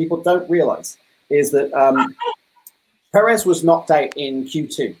Bahrain, which people don't realize, is that Perez was knocked out in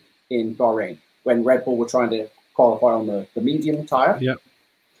Q2 in Bahrain when Red Bull were trying to qualify on the medium tire. Yeah.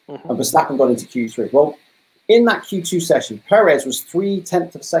 And Verstappen got into Q3. Well, in that Q2 session, Perez was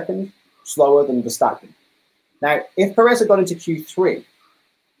 0.3 of a second slower than Verstappen. Now, if Perez had got into Q3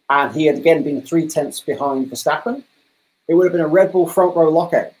 and he had again been 0.3 behind Verstappen, it would have been a Red Bull front row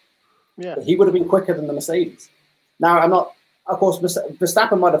lockout. Yeah. But he would have been quicker than the Mercedes. Now, of course,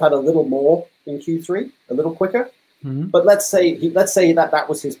 Verstappen might have had a little more in Q3, a little quicker. Mm-hmm. But let's say that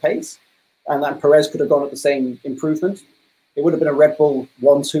was his pace, and that Perez could have gone at the same improvement. It would have been a Red Bull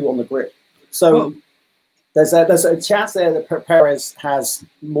 1-2 on the grid. So there's a chance there that Perez has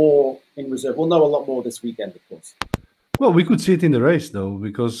more in reserve. We'll know a lot more this weekend, of course. Well, we could see it in the race, though,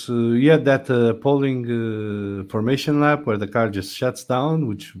 because you had that polling formation lap where the car just shuts down,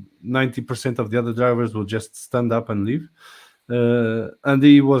 which 90% of the other drivers will just stand up and leave. And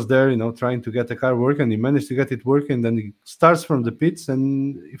he was there, trying to get the car working. He managed to get it working. Then he starts from the pits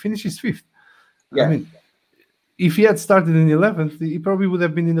and he finishes 5th. Yeah. I mean, if he had started in 11th, he probably would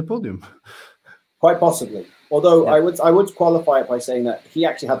have been in the podium. Quite possibly. Although I would qualify it by saying that he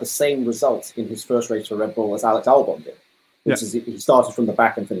actually had the same result in his first race for Red Bull as Alex Albon did, which is he started from the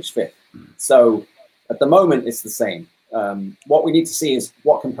back and finished 5th. So at the moment, it's the same. What we need to see is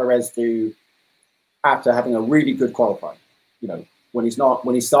what can Perez do after having a really good qualifying. When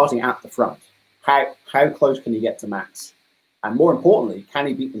he's starting at the front, how close can he get to Max? And more importantly, can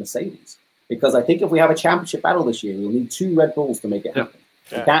he beat the Mercedes? Because I think if we have a championship battle this year, we'll need 2 Red Bulls to make it happen.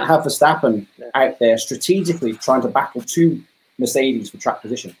 Yeah. You can't have Verstappen out there strategically trying to battle 2 Mercedes for track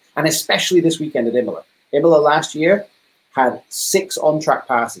position. And especially this weekend at Imola. Imola last year had 6 on-track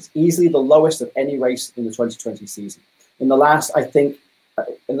passes, easily the lowest of any race in the 2020 season. In the last 7,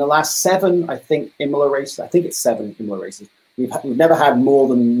 Imola races, I think it's 7 Imola races, we've never had more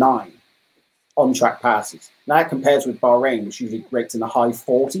than 9 on-track passes. Now that compares with Bahrain, which usually rates in the high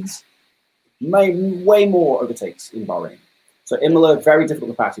 40s. Way more overtakes in Bahrain. So Imola, very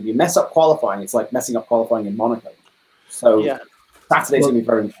difficult to pass. If you mess up qualifying, it's like messing up qualifying in Monaco. So Saturday's going to be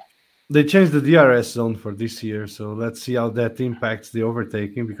very important. They changed the DRS zone for this year, so let's see how that impacts the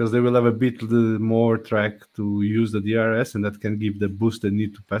overtaking, because they will have a bit more track to use the DRS, and that can give the boost they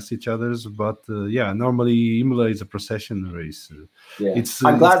need to pass each other's. But normally Imola is a procession race.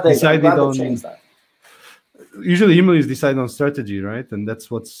 I'm glad they on, changed that. Usually Imola is decided on strategy, right? And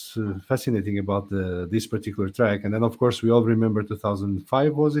that's what's fascinating about this particular track. And then, of course, we all remember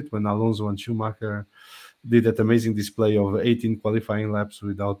 2005, was it, when Alonso and Schumacher did that amazing display of 18 qualifying laps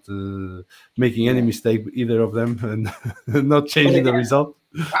without making any mistake, either of them, and not changing the result.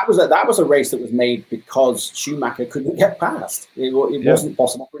 That was a race that was made because Schumacher couldn't get past. It wasn't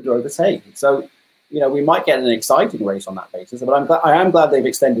possible for him to overtake. So, we might get an exciting race on that basis. But I am glad they've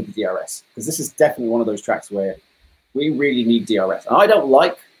extended the DRS, because this is definitely one of those tracks where we really need DRS. And I don't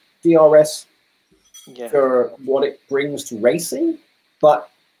like DRS for what it brings to racing, but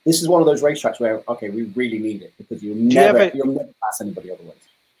this is one of those racetracks where, we really need it, because you'll never pass anybody otherwise.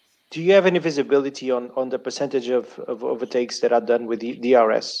 Do you have any visibility on the percentage of overtakes that are done with the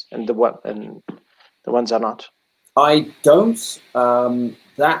DRS and the ones are not? I don't.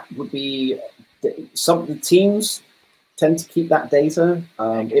 That would be some of the teams tend to keep that data.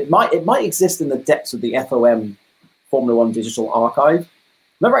 It might exist in the depths of the FOM Formula One digital archive.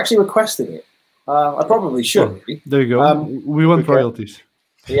 Never actually requested it. I probably should. There you go. We want royalties.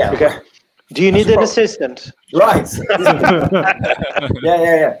 Yeah. Okay. Do you need an assistant? Right.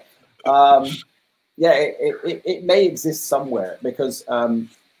 Yeah. It may exist somewhere, because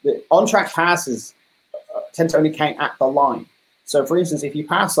the on-track passes tend to only count at the line. So, for instance, if you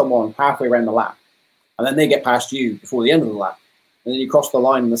pass someone halfway around the lap, and then they get past you before the end of the lap, and then you cross the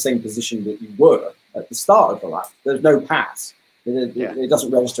line in the same position that you were at the start of the lap, there's no pass. It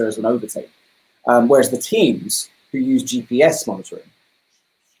doesn't register as an overtake. Whereas the teams who use GPS monitoring,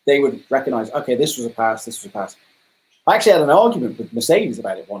 they would recognize, okay, this was a pass, this was a pass. I actually had an argument with Mercedes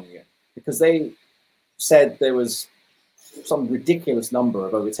about it one year, because they said there was some ridiculous number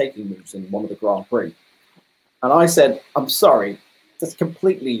of overtaking moves in one of the Grand Prix. And I said, I'm sorry, that's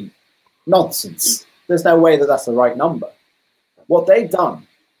completely nonsense. There's no way that that's the right number. What they've done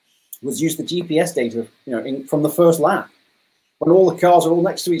was use the GPS data, from the first lap, when all the cars are all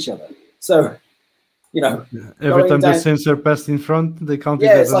next to each other. So, every time the sensor passed in front, they count it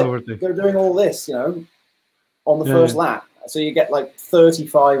as an overtake. They're doing all this, on the first lap. So you get like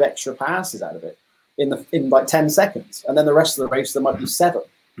 35 extra passes out of it in like 10 seconds. And then the rest of the race, there might be 7.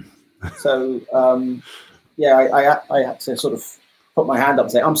 So, I had to sort of put my hand up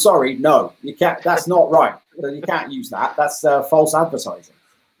and say, I'm sorry, no, you can't. That's not right. You can't use that. That's false advertising.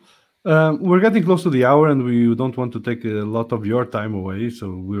 We're getting close to the hour, and we don't want to take a lot of your time away, so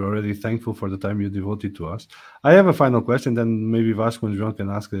we're already thankful for the time you devoted to us. I have a final question, then maybe Vasco and João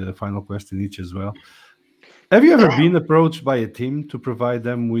can ask a final question each as well. Have you ever been approached by a team to provide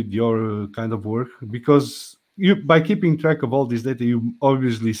them with your kind of work? Because by keeping track of all this data, you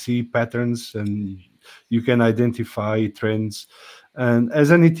obviously see patterns and you can identify trends. And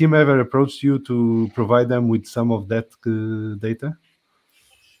has any team ever approached you to provide them with some of that data?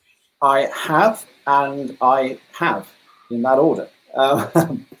 I have, and I have, in that order. I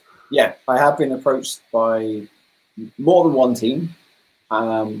have been approached by more than one team,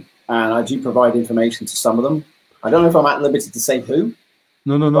 and I do provide information to some of them. I don't know if I'm at liberty to say who.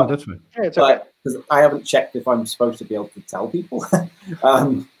 No, that's right. Yeah, it's okay. Because I haven't checked if I'm supposed to be able to tell people.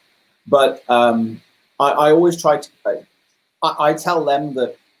 I always try to. I tell them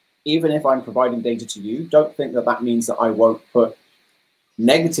that even if I'm providing data to you, don't think that means that I won't put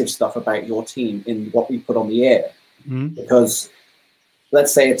negative stuff about your team in what we put on the air. Because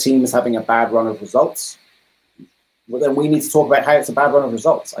let's say a team is having a bad run of results, well, then we need to talk about how it's a bad run of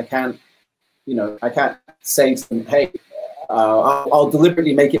results. I can't say to them, hey, I'll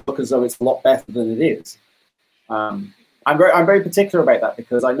deliberately make it look as though it's a lot better than it is. I'm very particular about that,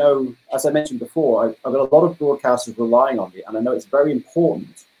 because I know, as I mentioned before, I've got a lot of broadcasters relying on me, and I know it's very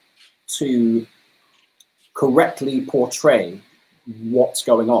important to correctly portray what's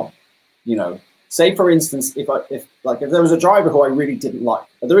going on. Say for instance, if there was a driver who I really didn't like,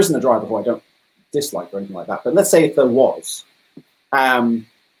 but there isn't a driver who I don't dislike or anything like that, but let's say if there was, a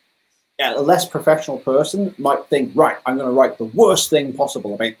less professional person might think, right, I'm going to write the worst thing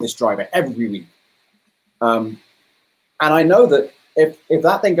possible about this driver every week. And I know that if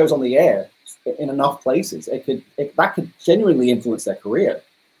that thing goes on the air in enough places, that could genuinely influence their career.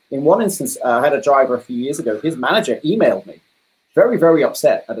 In one instance, I had a driver a few years ago. His manager emailed me, very, very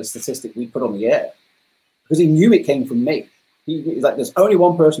upset at a statistic we put on the air, because he knew it came from me. He's like, there's only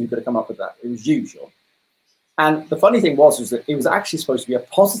one person who could have come up with that. It was you, Sean. And the funny thing was that it was actually supposed to be a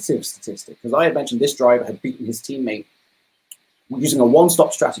positive statistic, because I had mentioned this driver had beaten his teammate using a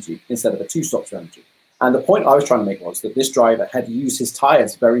one-stop strategy instead of a two-stop strategy. And the point I was trying to make was that this driver had used his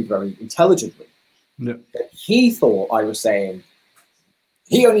tires very, very intelligently. Yeah. He thought I was saying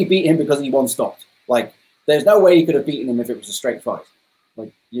he only beat him because he one-stopped. Like, there's no way he could have beaten him if it was a straight fight.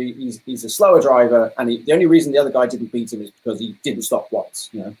 Like, he's a slower driver, and the only reason the other guy didn't beat him is because he didn't stop once,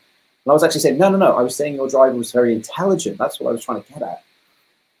 you know. And I was actually saying, no. I was saying your driver was very intelligent. That's what I was trying to get at.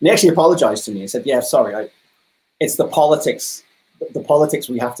 And he actually apologized to me and said, yeah, sorry, it's the politics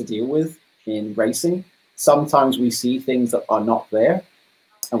we have to deal with in racing. Sometimes we see things that are not there,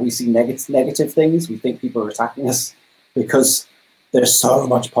 and we see negative things. We think people are attacking us because there's so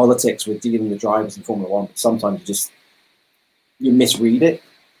much politics with dealing with drivers in Formula One. But sometimes you misread it.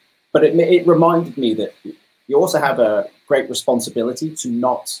 But it reminded me that you also have a great responsibility to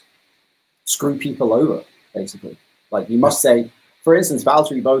not screw people over, basically. Like, you must say, for instance,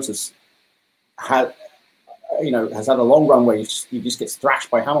 Valtteri Bottas has had a long run where he just gets thrashed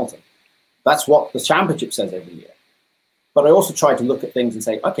by Hamilton. That's what the championship says every year. But I also try to look at things and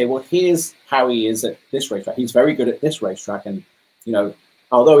say, okay, well, here's how he is at this racetrack. He's very good at this racetrack. And, you know,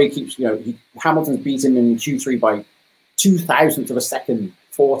 although he keeps, you know, Hamilton's beat him in Q3 by 0.002 of a second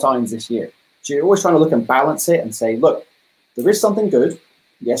 4 times this year. So you're always trying to look and balance it and say, look, there is something good.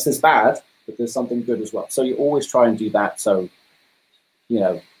 Yes, there's bad, but there's something good as well. So you always try and do that. So, you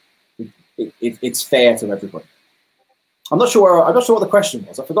know, it's fair to everybody. I'm not sure what the question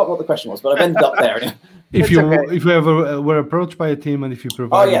was. I forgot what the question was, but I've ended up there. If you ever were approached by a team and if you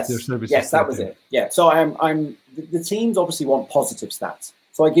provided their services. Yes, that was it. Yeah. So the teams obviously want positive stats.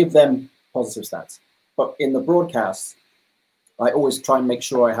 So I give them positive stats. But in the broadcast, I always try and make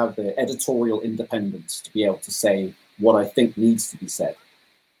sure I have the editorial independence to be able to say what I think needs to be said.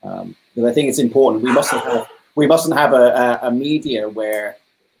 Because I think it's important. We mustn't have a media where,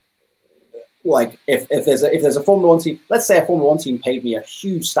 like, if there's a Formula One team, let's say a Formula One team paid me a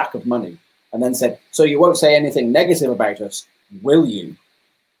huge stack of money and then said, so you won't say anything negative about us, will you?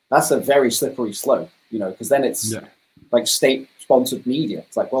 That's a very slippery slope, you know, because then it's like state-sponsored media.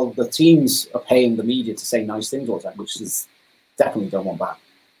 It's like, well, the teams are paying the media to say nice things all the time, which is definitely don't want that.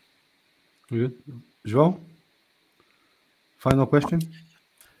 Good. João? Final question?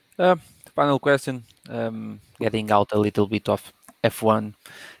 Final question, getting out a little bit of F1.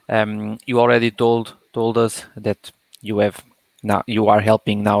 You already told us that you are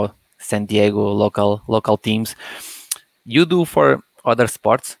helping now San Diego local teams. You do for other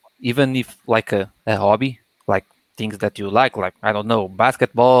sports, even if like a hobby, like things that you like I don't know,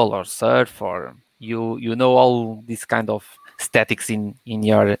 basketball or surf, or you know all these kind of statics in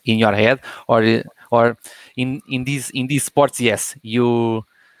your head, or in these sports, yes, you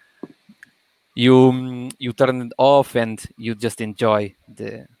turn it off and you just enjoy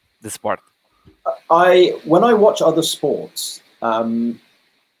the sport. When I watch other sports, I'll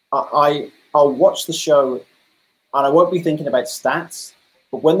watch the show and I won't be thinking about stats,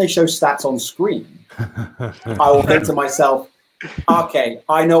 but when they show stats on screen, I will think to myself, okay,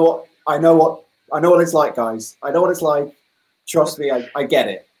 I know what it's like, guys. I know what it's like. Trust me, I get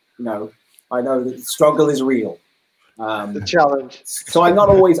it. You know, I know that the struggle is real. The challenge. So I'm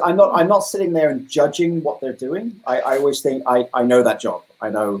not sitting there and judging what they're doing. I always think I know that job. I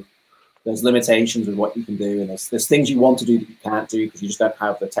know there's limitations with what you can do, and there's things you want to do that you can't do because you just don't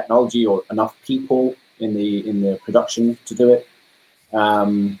have the technology or enough people in the production to do it.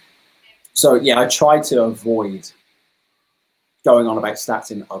 So yeah, I try to avoid going on about stats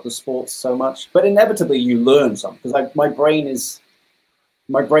in other sports so much, but inevitably you learn something because my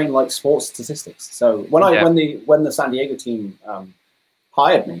brain likes sports statistics. So when the San Diego team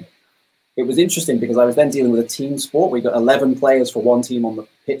hired me, it was interesting because I was then dealing with a team sport. We got 11 players for one team on the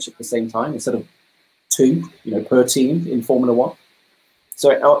pitch at the same time instead of 2, per team in Formula One. So,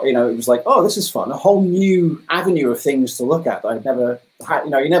 it was like, oh, this is fun. A whole new avenue of things to look at that I've never had.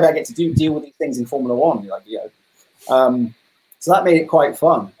 You never get to deal with these things in Formula One. So that made it quite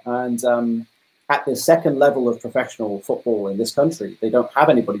fun. And at the second level of professional football in this country, they don't have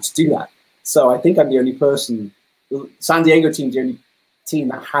anybody to do that. So I think I'm the only person. The San Diego team's the only team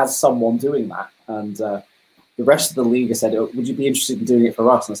that has someone doing that. And the rest of the league, I said, would you be interested in doing it for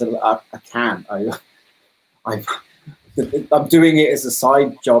us? And I said, I can. I'm doing it as a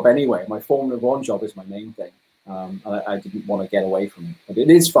side job anyway. My Formula One job is my main thing. I didn't want to get away from it, but it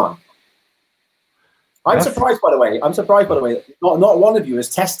is fun. I'm Yes. surprised, by the way. That not one of you has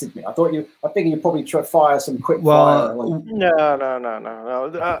tested me. I figured you'd probably try to fire some quick fire. Well, No.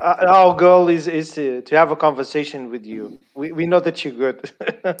 Our goal is to have a conversation with you. We know that you're good.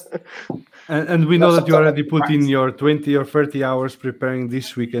 and we know that you sometimes already put in practice. your 20 or 30 hours preparing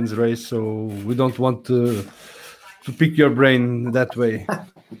this weekend's race, so we don't want to pick your brain that way.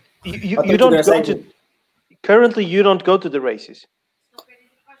 You I thought you were don't gonna go say- to. Currently, you don't go to the races.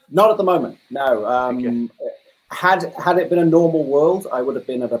 Not at the moment. No. Okay. Had it been a normal world, I would have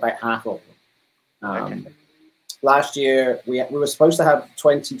been at about half of them. Okay. Last year, we were supposed to have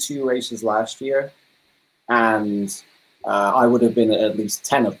 22 races last year, and I would have been at least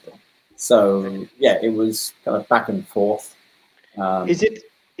 10 of them. So yeah, it was kind of back and forth. Is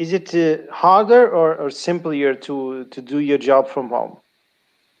it harder or simpler to do your job from home?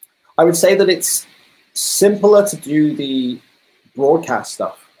 I would say that it's simpler to do the broadcast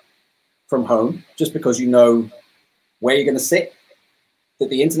stuff from home, just because you know where you're going to sit, that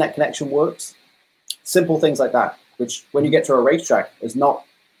the internet connection works, simple things like that, which when you get to a racetrack is not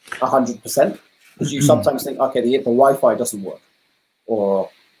 100%, because you sometimes think, okay, the Wi-Fi doesn't work, or,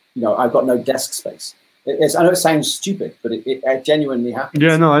 you know, I've got no desk space. I know it sounds stupid, but it genuinely happens.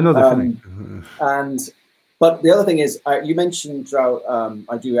 Yeah, no, I know the feeling. But the other thing is, you mentioned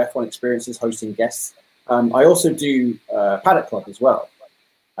I do F1 experiences, hosting guests. I also do Paddock Club as well.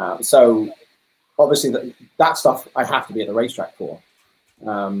 So obviously that stuff I have to be at the racetrack for.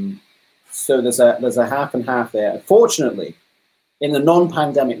 So there's a half and half there. Fortunately, in the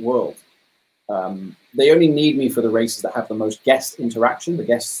non-pandemic world, they only need me for the races that have the most guest interaction, the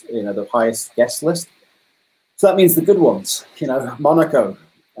guests, you know, the highest guest list. So that means the good ones, you know, Monaco,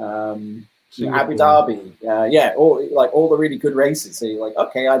 Abu Dhabi, all the really good races. So you're like,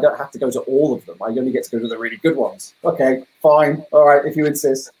 okay, I don't have to go to all of them. I only get to go to the really good ones. Okay, fine, all right, if you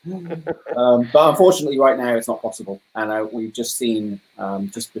insist. But unfortunately, right now it's not possible. And we've just seen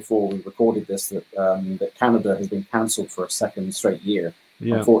just before we recorded this that Canada has been cancelled for a second straight year.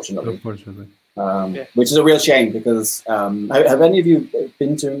 Yeah, unfortunately. Yeah. Which is a real shame because have any of you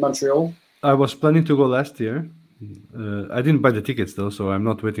been to Montreal? I was planning to go last year. I didn't buy the tickets though, so I'm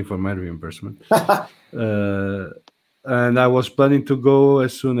not waiting for my reimbursement. And I was planning to go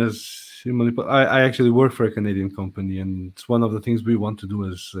as soon as I actually work for a Canadian company, and it's one of the things we want to do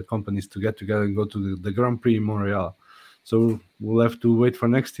as companies to get together and go to the Grand Prix in Montreal. So we'll have to wait for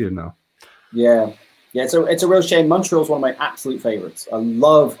next year now. Yeah. It's a real shame. Montreal's one of my absolute favorites. I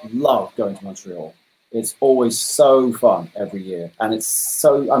love going to Montreal. It's always so fun every year, and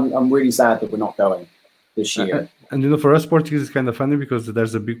I'm really sad that we're not going this year. And you know, for us Portuguese, it's kind of funny because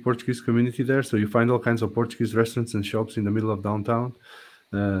there's a big Portuguese community there, so you find all kinds of Portuguese restaurants and shops in the middle of downtown.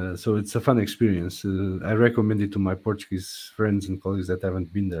 So it's a fun experience. I recommend it to my Portuguese friends and colleagues that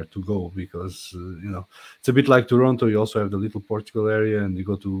haven't been there to go, because you know, it's a bit like Toronto. You also have the Little Portugal area, and you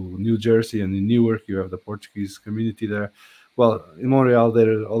go to New Jersey and in Newark you have the Portuguese community there. Well, in Montreal,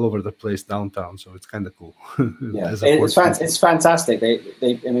 they're all over the place downtown, so it's kind of cool. Yeah, it's fantastic.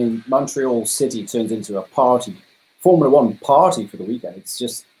 I mean, Montreal City turns into a party, Formula One party for the weekend. It's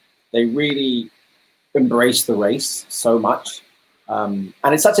just, they really embrace the race so much. And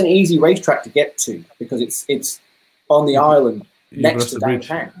it's such an easy racetrack to get to because it's on the island next to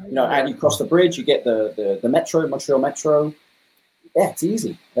downtown. You know, and you cross the bridge, you get the Metro, Montreal Metro. Yeah, it's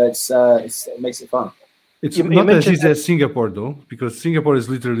easy. It makes it fun. It's not as easy as Singapore, though, because Singapore is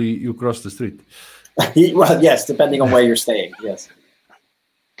literally you cross the street. Well, yes, depending on where you're staying. Yes.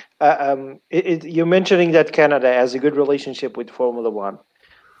 You're mentioning that Canada has a good relationship with Formula One,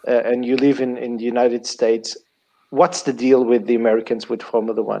 and you live in the United States. What's the deal with the Americans with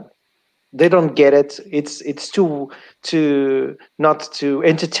Formula One? They don't get it. It's too not too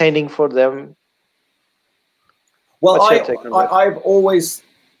entertaining for them. Well, I've always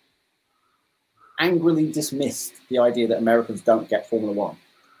angrily dismissed the idea that Americans don't get Formula One.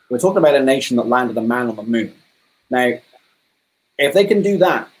 We're talking about a nation that landed a man on the moon. Now, if they can do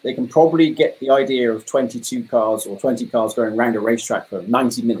that, they can probably get the idea of 22 cars or 20 cars going around a racetrack for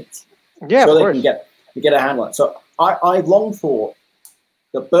 90 minutes. Yeah, so of they course. can get a handle on it. So I've long thought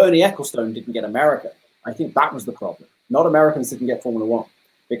that Bernie Ecclestone didn't get America. I think that was the problem. Not Americans didn't get Formula One,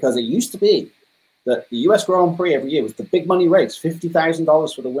 because it used to be that the US Grand Prix every year was the big money race,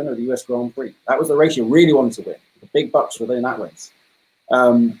 $50,000 for the winner of the US Grand Prix. That was the race you really wanted to win. The big bucks were in that race.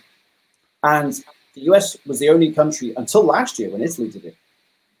 And the US was the only country, until last year when Italy did it,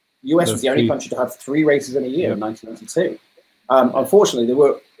 the US was the only country to have 3 races in a year in 1992. Unfortunately,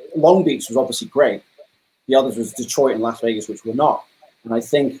 Long Beach was obviously great. The others was Detroit and Las Vegas, which were not. And I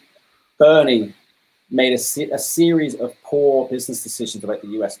think Bernie made a series of poor business decisions about the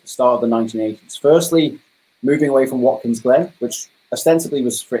US at the start of the 1980s. Firstly, moving away from Watkins Glen, which ostensibly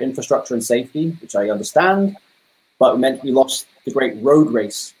was for infrastructure and safety, which I understand, but it meant we lost the great road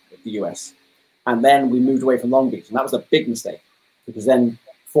race of the US. And then we moved away from Long Beach, and that was a big mistake, because then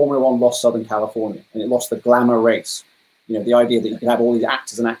Formula One lost Southern California, and it lost the glamour race. You know, the idea that you could have all these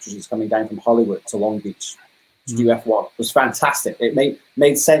actors and actresses coming down from Hollywood to Long Beach to do F1 was fantastic. It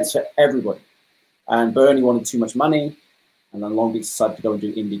made sense for everybody. And Bernie wanted too much money, and then Long Beach decided to go and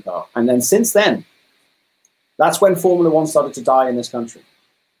do IndyCar. And then since then, that's when Formula One started to die in this country.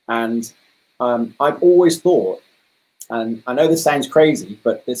 And I've always thought, and I know this sounds crazy,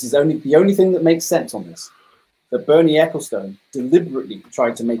 but this is the only thing that makes sense on this, that Bernie Ecclestone deliberately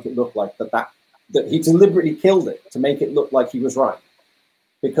tried to make it look like that he deliberately killed it to make it look like he was right.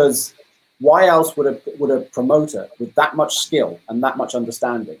 Because why else would a promoter with that much skill and that much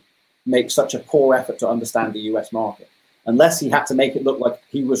understanding make such a poor effort to understand the US market? Unless he had to make it look like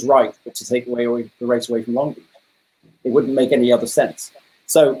he was right to take away the race away from Long Beach. It wouldn't make any other sense.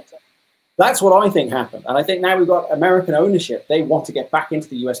 So that's what I think happened. And I think now we've got American ownership. They want to get back into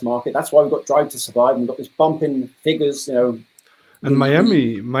the US market. That's why we've got Drive to Survive, and we've got this bump in figures, you know. And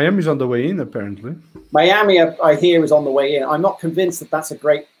Miami's on the way in, apparently. Miami, I hear, is on the way in. I'm not convinced that that's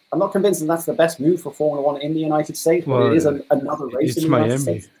the best move for Formula One in the United States, but it is another race in the United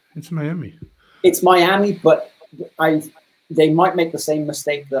States. It's Miami. It's Miami, but they might make the same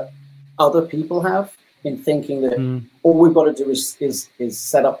mistake that other people have in thinking that all we've got to do is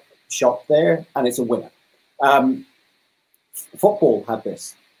set up shop there and it's a winner. Football had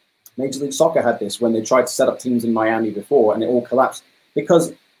this. Major League Soccer had this when they tried to set up teams in Miami before, and it all collapsed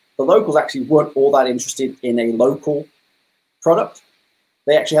because the locals actually weren't all that interested in a local product.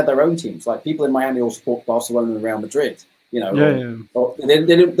 They actually had their own teams. Like people in Miami all support Barcelona and Real Madrid. You know, or they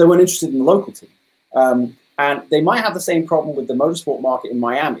weren't interested in the local team. And they might have the same problem with the motorsport market in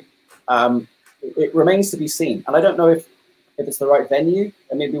Miami. It remains to be seen. And I don't know if it's the right venue.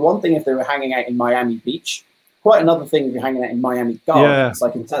 I mean, it'd be one thing if they were hanging out in Miami Beach. Quite another thing if you're hanging out in Miami Gardens,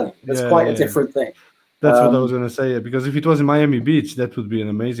 I can tell you. That's quite a different thing. That's what I was going to say. Because if it was in Miami Beach, that would be an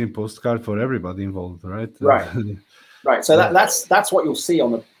amazing postcard for everybody involved, right? Right. Right. So that's what you'll see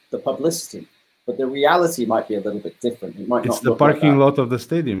on the publicity. But the reality might be a little bit different. It might it's not the look parking like lot of the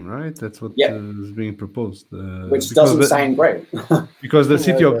stadium, right? That's what is being proposed. Which doesn't sound great. Because the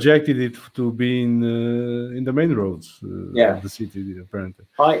city objected it to be in the main roads of the city, apparently.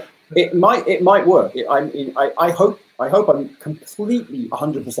 It might work. I hope I'm completely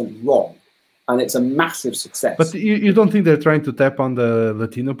 100% wrong, and it's a massive success. But you don't think they're trying to tap on the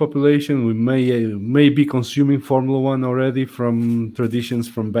Latino population? We may be consuming Formula One already from traditions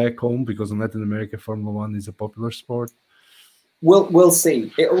from back home, because in Latin America, Formula One is a popular sport. We'll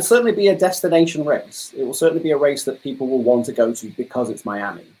see. It will certainly be a destination race. It will certainly be a race that people will want to go to because it's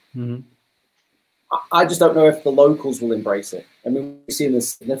Miami. Mm-hmm. I just don't know if the locals will embrace it. I mean, we've seen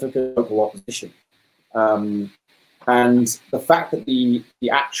this significant local opposition. And the fact that the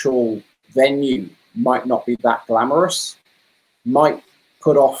actual venue might not be that glamorous might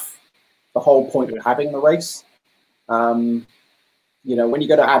put off the whole point of having the race. You know, when you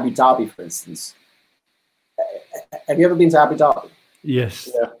go to Abu Dhabi, for instance, have you ever been to Abu Dhabi? Yes.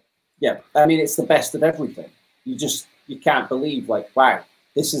 Yeah. I mean, it's the best of everything. You can't believe, like, wow,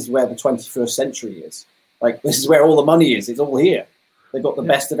 this is where the 21st century is. Like, this is where all the money is. It's all here. They've got the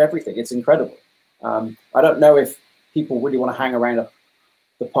best of everything. It's incredible. I don't know if people really want to hang around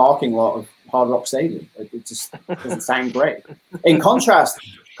the parking lot of Hard Rock Stadium. It just doesn't sound great. In contrast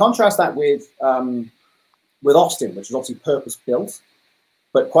that with Austin, which is obviously purpose-built,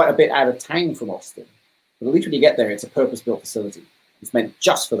 but quite a bit out of town from Austin. But at least when you get there, it's a purpose-built facility. It's meant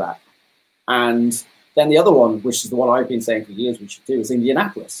just for that. And then the other one, which is the one I've been saying for years we should do, is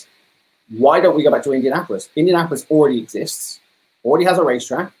Indianapolis. Why don't we go back to Indianapolis? Indianapolis already exists, already has a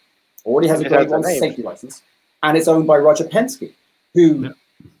racetrack, already has a Grade 1 safety license, and it's owned by Roger Penske, who,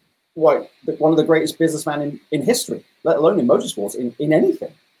 one of the greatest businessmen in history, let alone in motorsports, in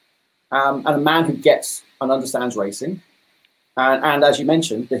anything. And a man who gets and understands racing. And as you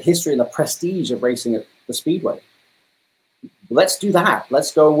mentioned, the history and the prestige of racing at the Speedway. Let's do that.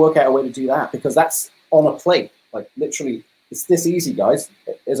 Let's go work out a way to do that, because that's on a plate. Like, literally, it's this easy, guys.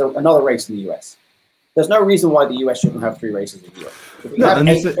 There's another race in the US. There's no reason why the US shouldn't have 3 races in Europe. If we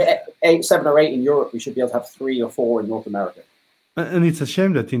have 7 or 8 in Europe, we should be able to have 3 or 4 in North America. And it's a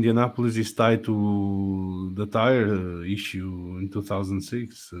shame that Indianapolis is tied to the tire issue in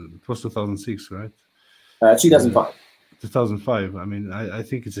 2006. It was 2006, right? 2005. 2005. I mean, I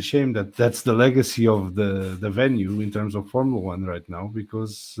think it's a shame that that's the legacy of the venue in terms of Formula One right now,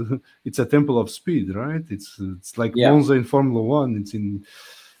 because it's a temple of speed, right? It's like Monza in Formula One.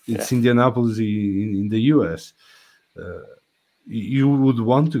 It's Indianapolis in the US. You would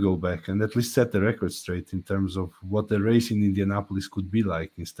want to go back and at least set the record straight in terms of what the race in Indianapolis could be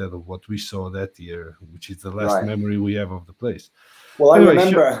like, instead of what we saw that year, which is the last memory we have of the place. Well, anyway,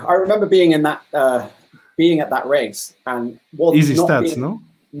 I remember being in that being at that race, and easy stats, no?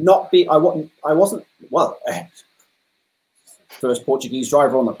 I wasn't first Portuguese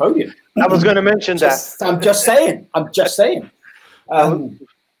driver on the podium. I was going to mention that. I'm just saying.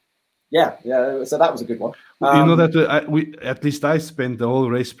 Yeah. So that was a good one. You know that at least I spent the whole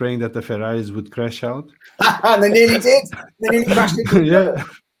race praying that the Ferraris would crash out. And they nearly did. They nearly crashed into each other.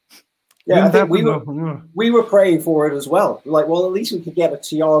 Yeah, I think we were praying for it as well. Like, well, at least we could get a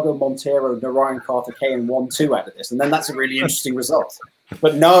Tiago Monteiro, Narayan Karthikeyan 1-2 out of this, and then that's a really interesting result.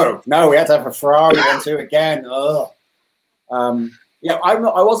 But no, we had to have a Ferrari 1-2 again. I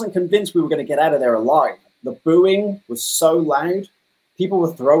wasn't convinced we were going to get out of there alive. The booing was so loud. People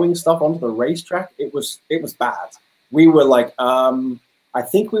were throwing stuff onto the racetrack. It was bad. We were like, I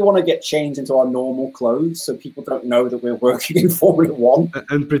think we want to get changed into our normal clothes so people don't know that we're working in Formula One.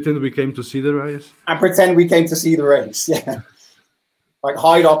 And pretend we came to see the race. Yeah. Like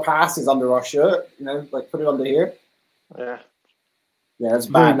hide our passes under our shirt, like put it under here. Yeah. Yeah, that's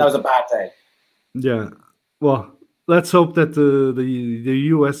bad. That was a bad day. Yeah. Well, let's hope that the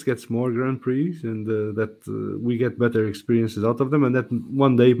US gets more Grand Prix and that we get better experiences out of them, and that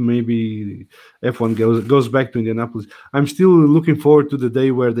one day maybe F1 goes back to Indianapolis. I'm still looking forward to the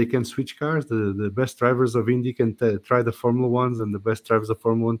day where they can switch cars. The best drivers of Indy can try the Formula Ones, and the best drivers of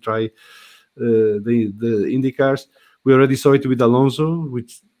Formula One try the Indy cars. We already saw it with Alonso,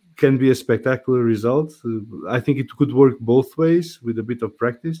 which can be a spectacular result. I think it could work both ways with a bit of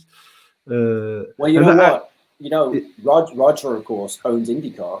practice. Well, you know what? Roger, of course, owns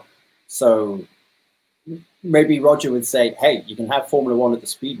IndyCar. So maybe Roger would say, hey, you can have Formula One at the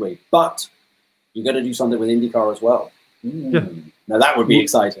Speedway, but you got to do something with IndyCar as well. Yeah. Now, that would be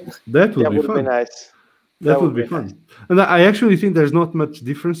exciting. That would be fun. Be nice. That would be fun. And I actually think there's not much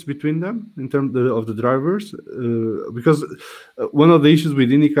difference between them in terms of the drivers, because one of the issues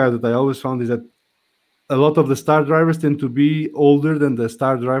with IndyCar that I always found is that a lot of the star drivers tend to be older than the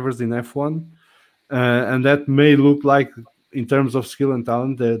star drivers in F1. And that may look like, in terms of skill and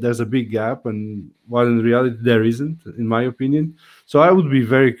talent, there's a big gap, and while in reality there isn't, in my opinion. So I would be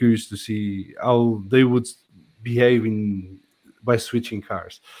very curious to see how they would behave by switching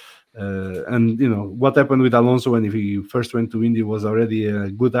cars. And what happened with Alonso when he first went to Indy was already a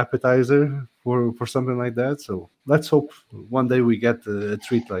good appetizer for something like that. So let's hope one day we get a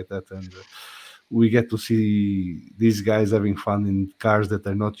treat like that, and we get to see these guys having fun in cars that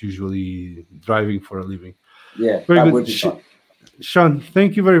they're not usually driving for a living. Yeah, very that good. Would be fun. Sean,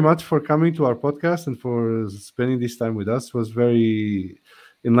 thank you very much for coming to our podcast and for spending this time with us. It was very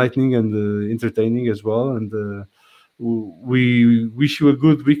enlightening and entertaining as well. And we wish you a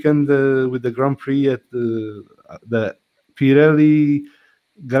good weekend with the Grand Prix at the Pirelli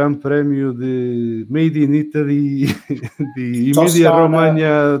Gran Premio Made in Italy, the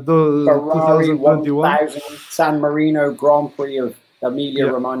Emilia-Romagna 2021. San Marino Grand Prix of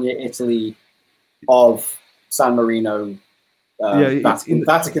Emilia-Romagna, Italy, of San Marino,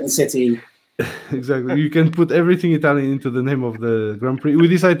 Vatican City. Exactly. You can put everything Italian into the name of the Grand Prix. We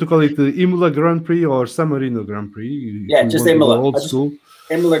decided to call it the Imola Grand Prix or San Marino Grand Prix. Yeah, just Imola. Old school.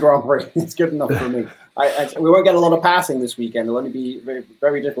 Imola Grand Prix. It's good enough for me. We won't get a lot of passing this weekend. It'll only be a very,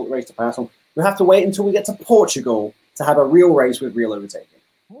 very difficult race to pass on. We'll have to wait until we get to Portugal to have a real race with real overtaking.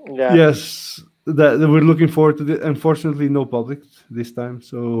 Yeah. Yes, that we're looking forward to it. Unfortunately, no public this time,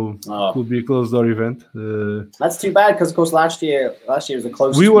 so it will be a closed door event. That's too bad, because of course last year was the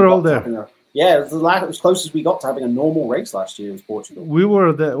closest. We were all there. It was closest we got to having a normal race last year. Was Portugal. We were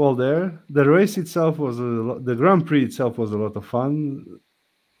all there. The race itself was the Grand Prix itself was a lot of fun.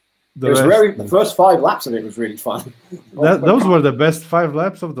 The first 5 laps of it was really fun. Those were the best 5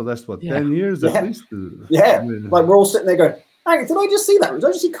 laps of the last 10 years at least. Yeah, like we're all sitting there going, "Hey, did I just see that? Did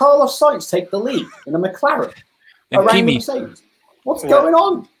I just see Carlos Sainz take the lead in a McLaren around Mercedes? What's going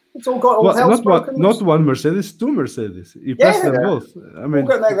on? It's all got all hell's broken loose." Not one Mercedes, 2 Mercedes. He passed them both. I mean,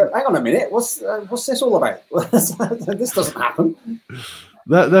 hang on a minute. What's this all about? This doesn't happen.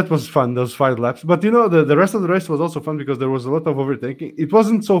 That was fun, those 5 laps. But the rest of the race was also fun because there was a lot of overtaking. It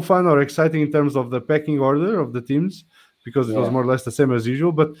wasn't so fun or exciting in terms of the pecking order of the teams, because it was more or less the same as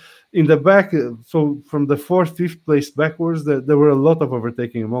usual. But in the back, so from the 4th, 5th place backwards, there were a lot of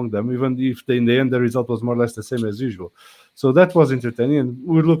overtaking among them, even if in the end the result was more or less the same as usual. So that was entertaining, and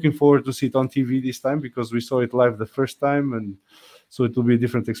we're looking forward to see it on TV this time, because we saw it live the first time, and so it will be a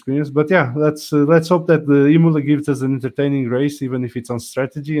different experience. But yeah, let's hope that the Imola gives us an entertaining race, even if it's on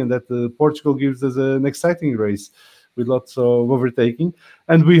strategy, and that Portugal gives us an exciting race with lots of overtaking.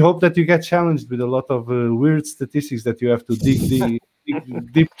 And we hope that you get challenged with a lot of weird statistics that you have to dig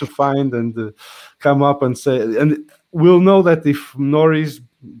deep to find and come up and say. And we'll know that if Norris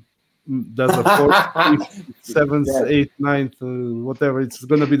does a 4th, 7th, 8th, 9th, whatever, it's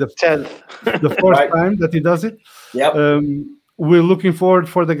going to be the 4th time that he does it. Yep. We're looking forward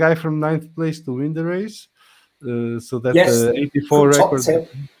for the guy from 9th place to win the race, so that 84 record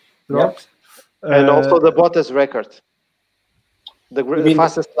drops. Yep. And also the Bottas record, the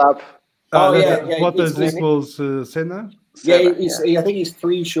fastest lap. Bottas equals Senna. I think he's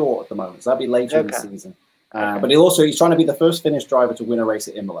 3 short at the moment. So that'll be later in the season. But he's trying to be the first Finnish driver to win a race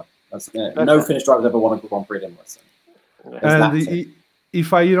at Imola. No Finnish driver's ever won a Grand Prix at Imola. So. And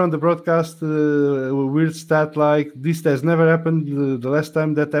if I hear on the broadcast a weird stat like this has never happened, the last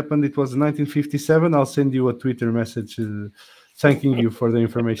time that happened it was in 1957, I'll send you a Twitter message thanking you for the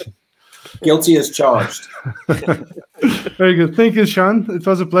information. Guilty as charged. Very good. Thank you, Sean. It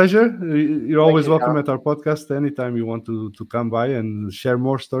was a pleasure. You're always welcome at our podcast anytime you want to come by and share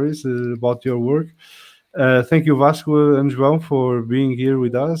more stories about your work. Thank you, Vasco and João, for being here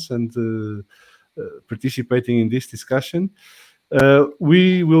with us and participating in this discussion.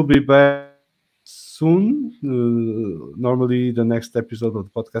 We will be back soon. Normally, the next episode of the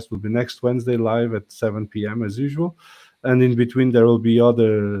podcast will be next Wednesday live at 7 p.m. as usual. And in between, there will be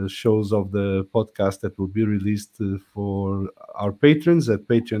other shows of the podcast that will be released for our patrons at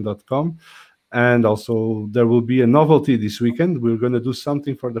patreon.com. And also, there will be a novelty this weekend. We're going to do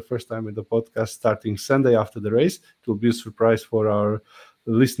something for the first time in the podcast starting Sunday after the race. It will be a surprise for our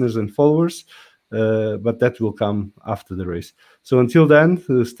listeners and followers, but that will come after the race. So until then,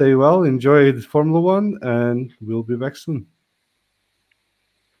 stay well, enjoy the Formula One, and we'll be back soon.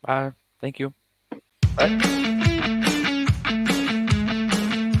 Bye. Thank you. Bye.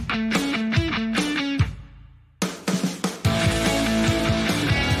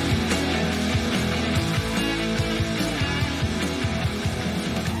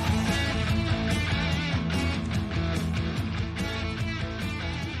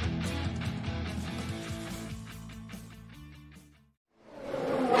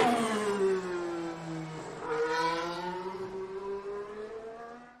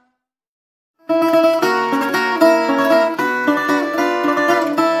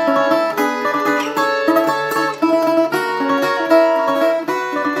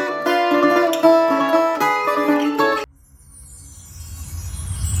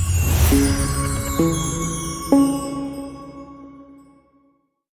 Thank you.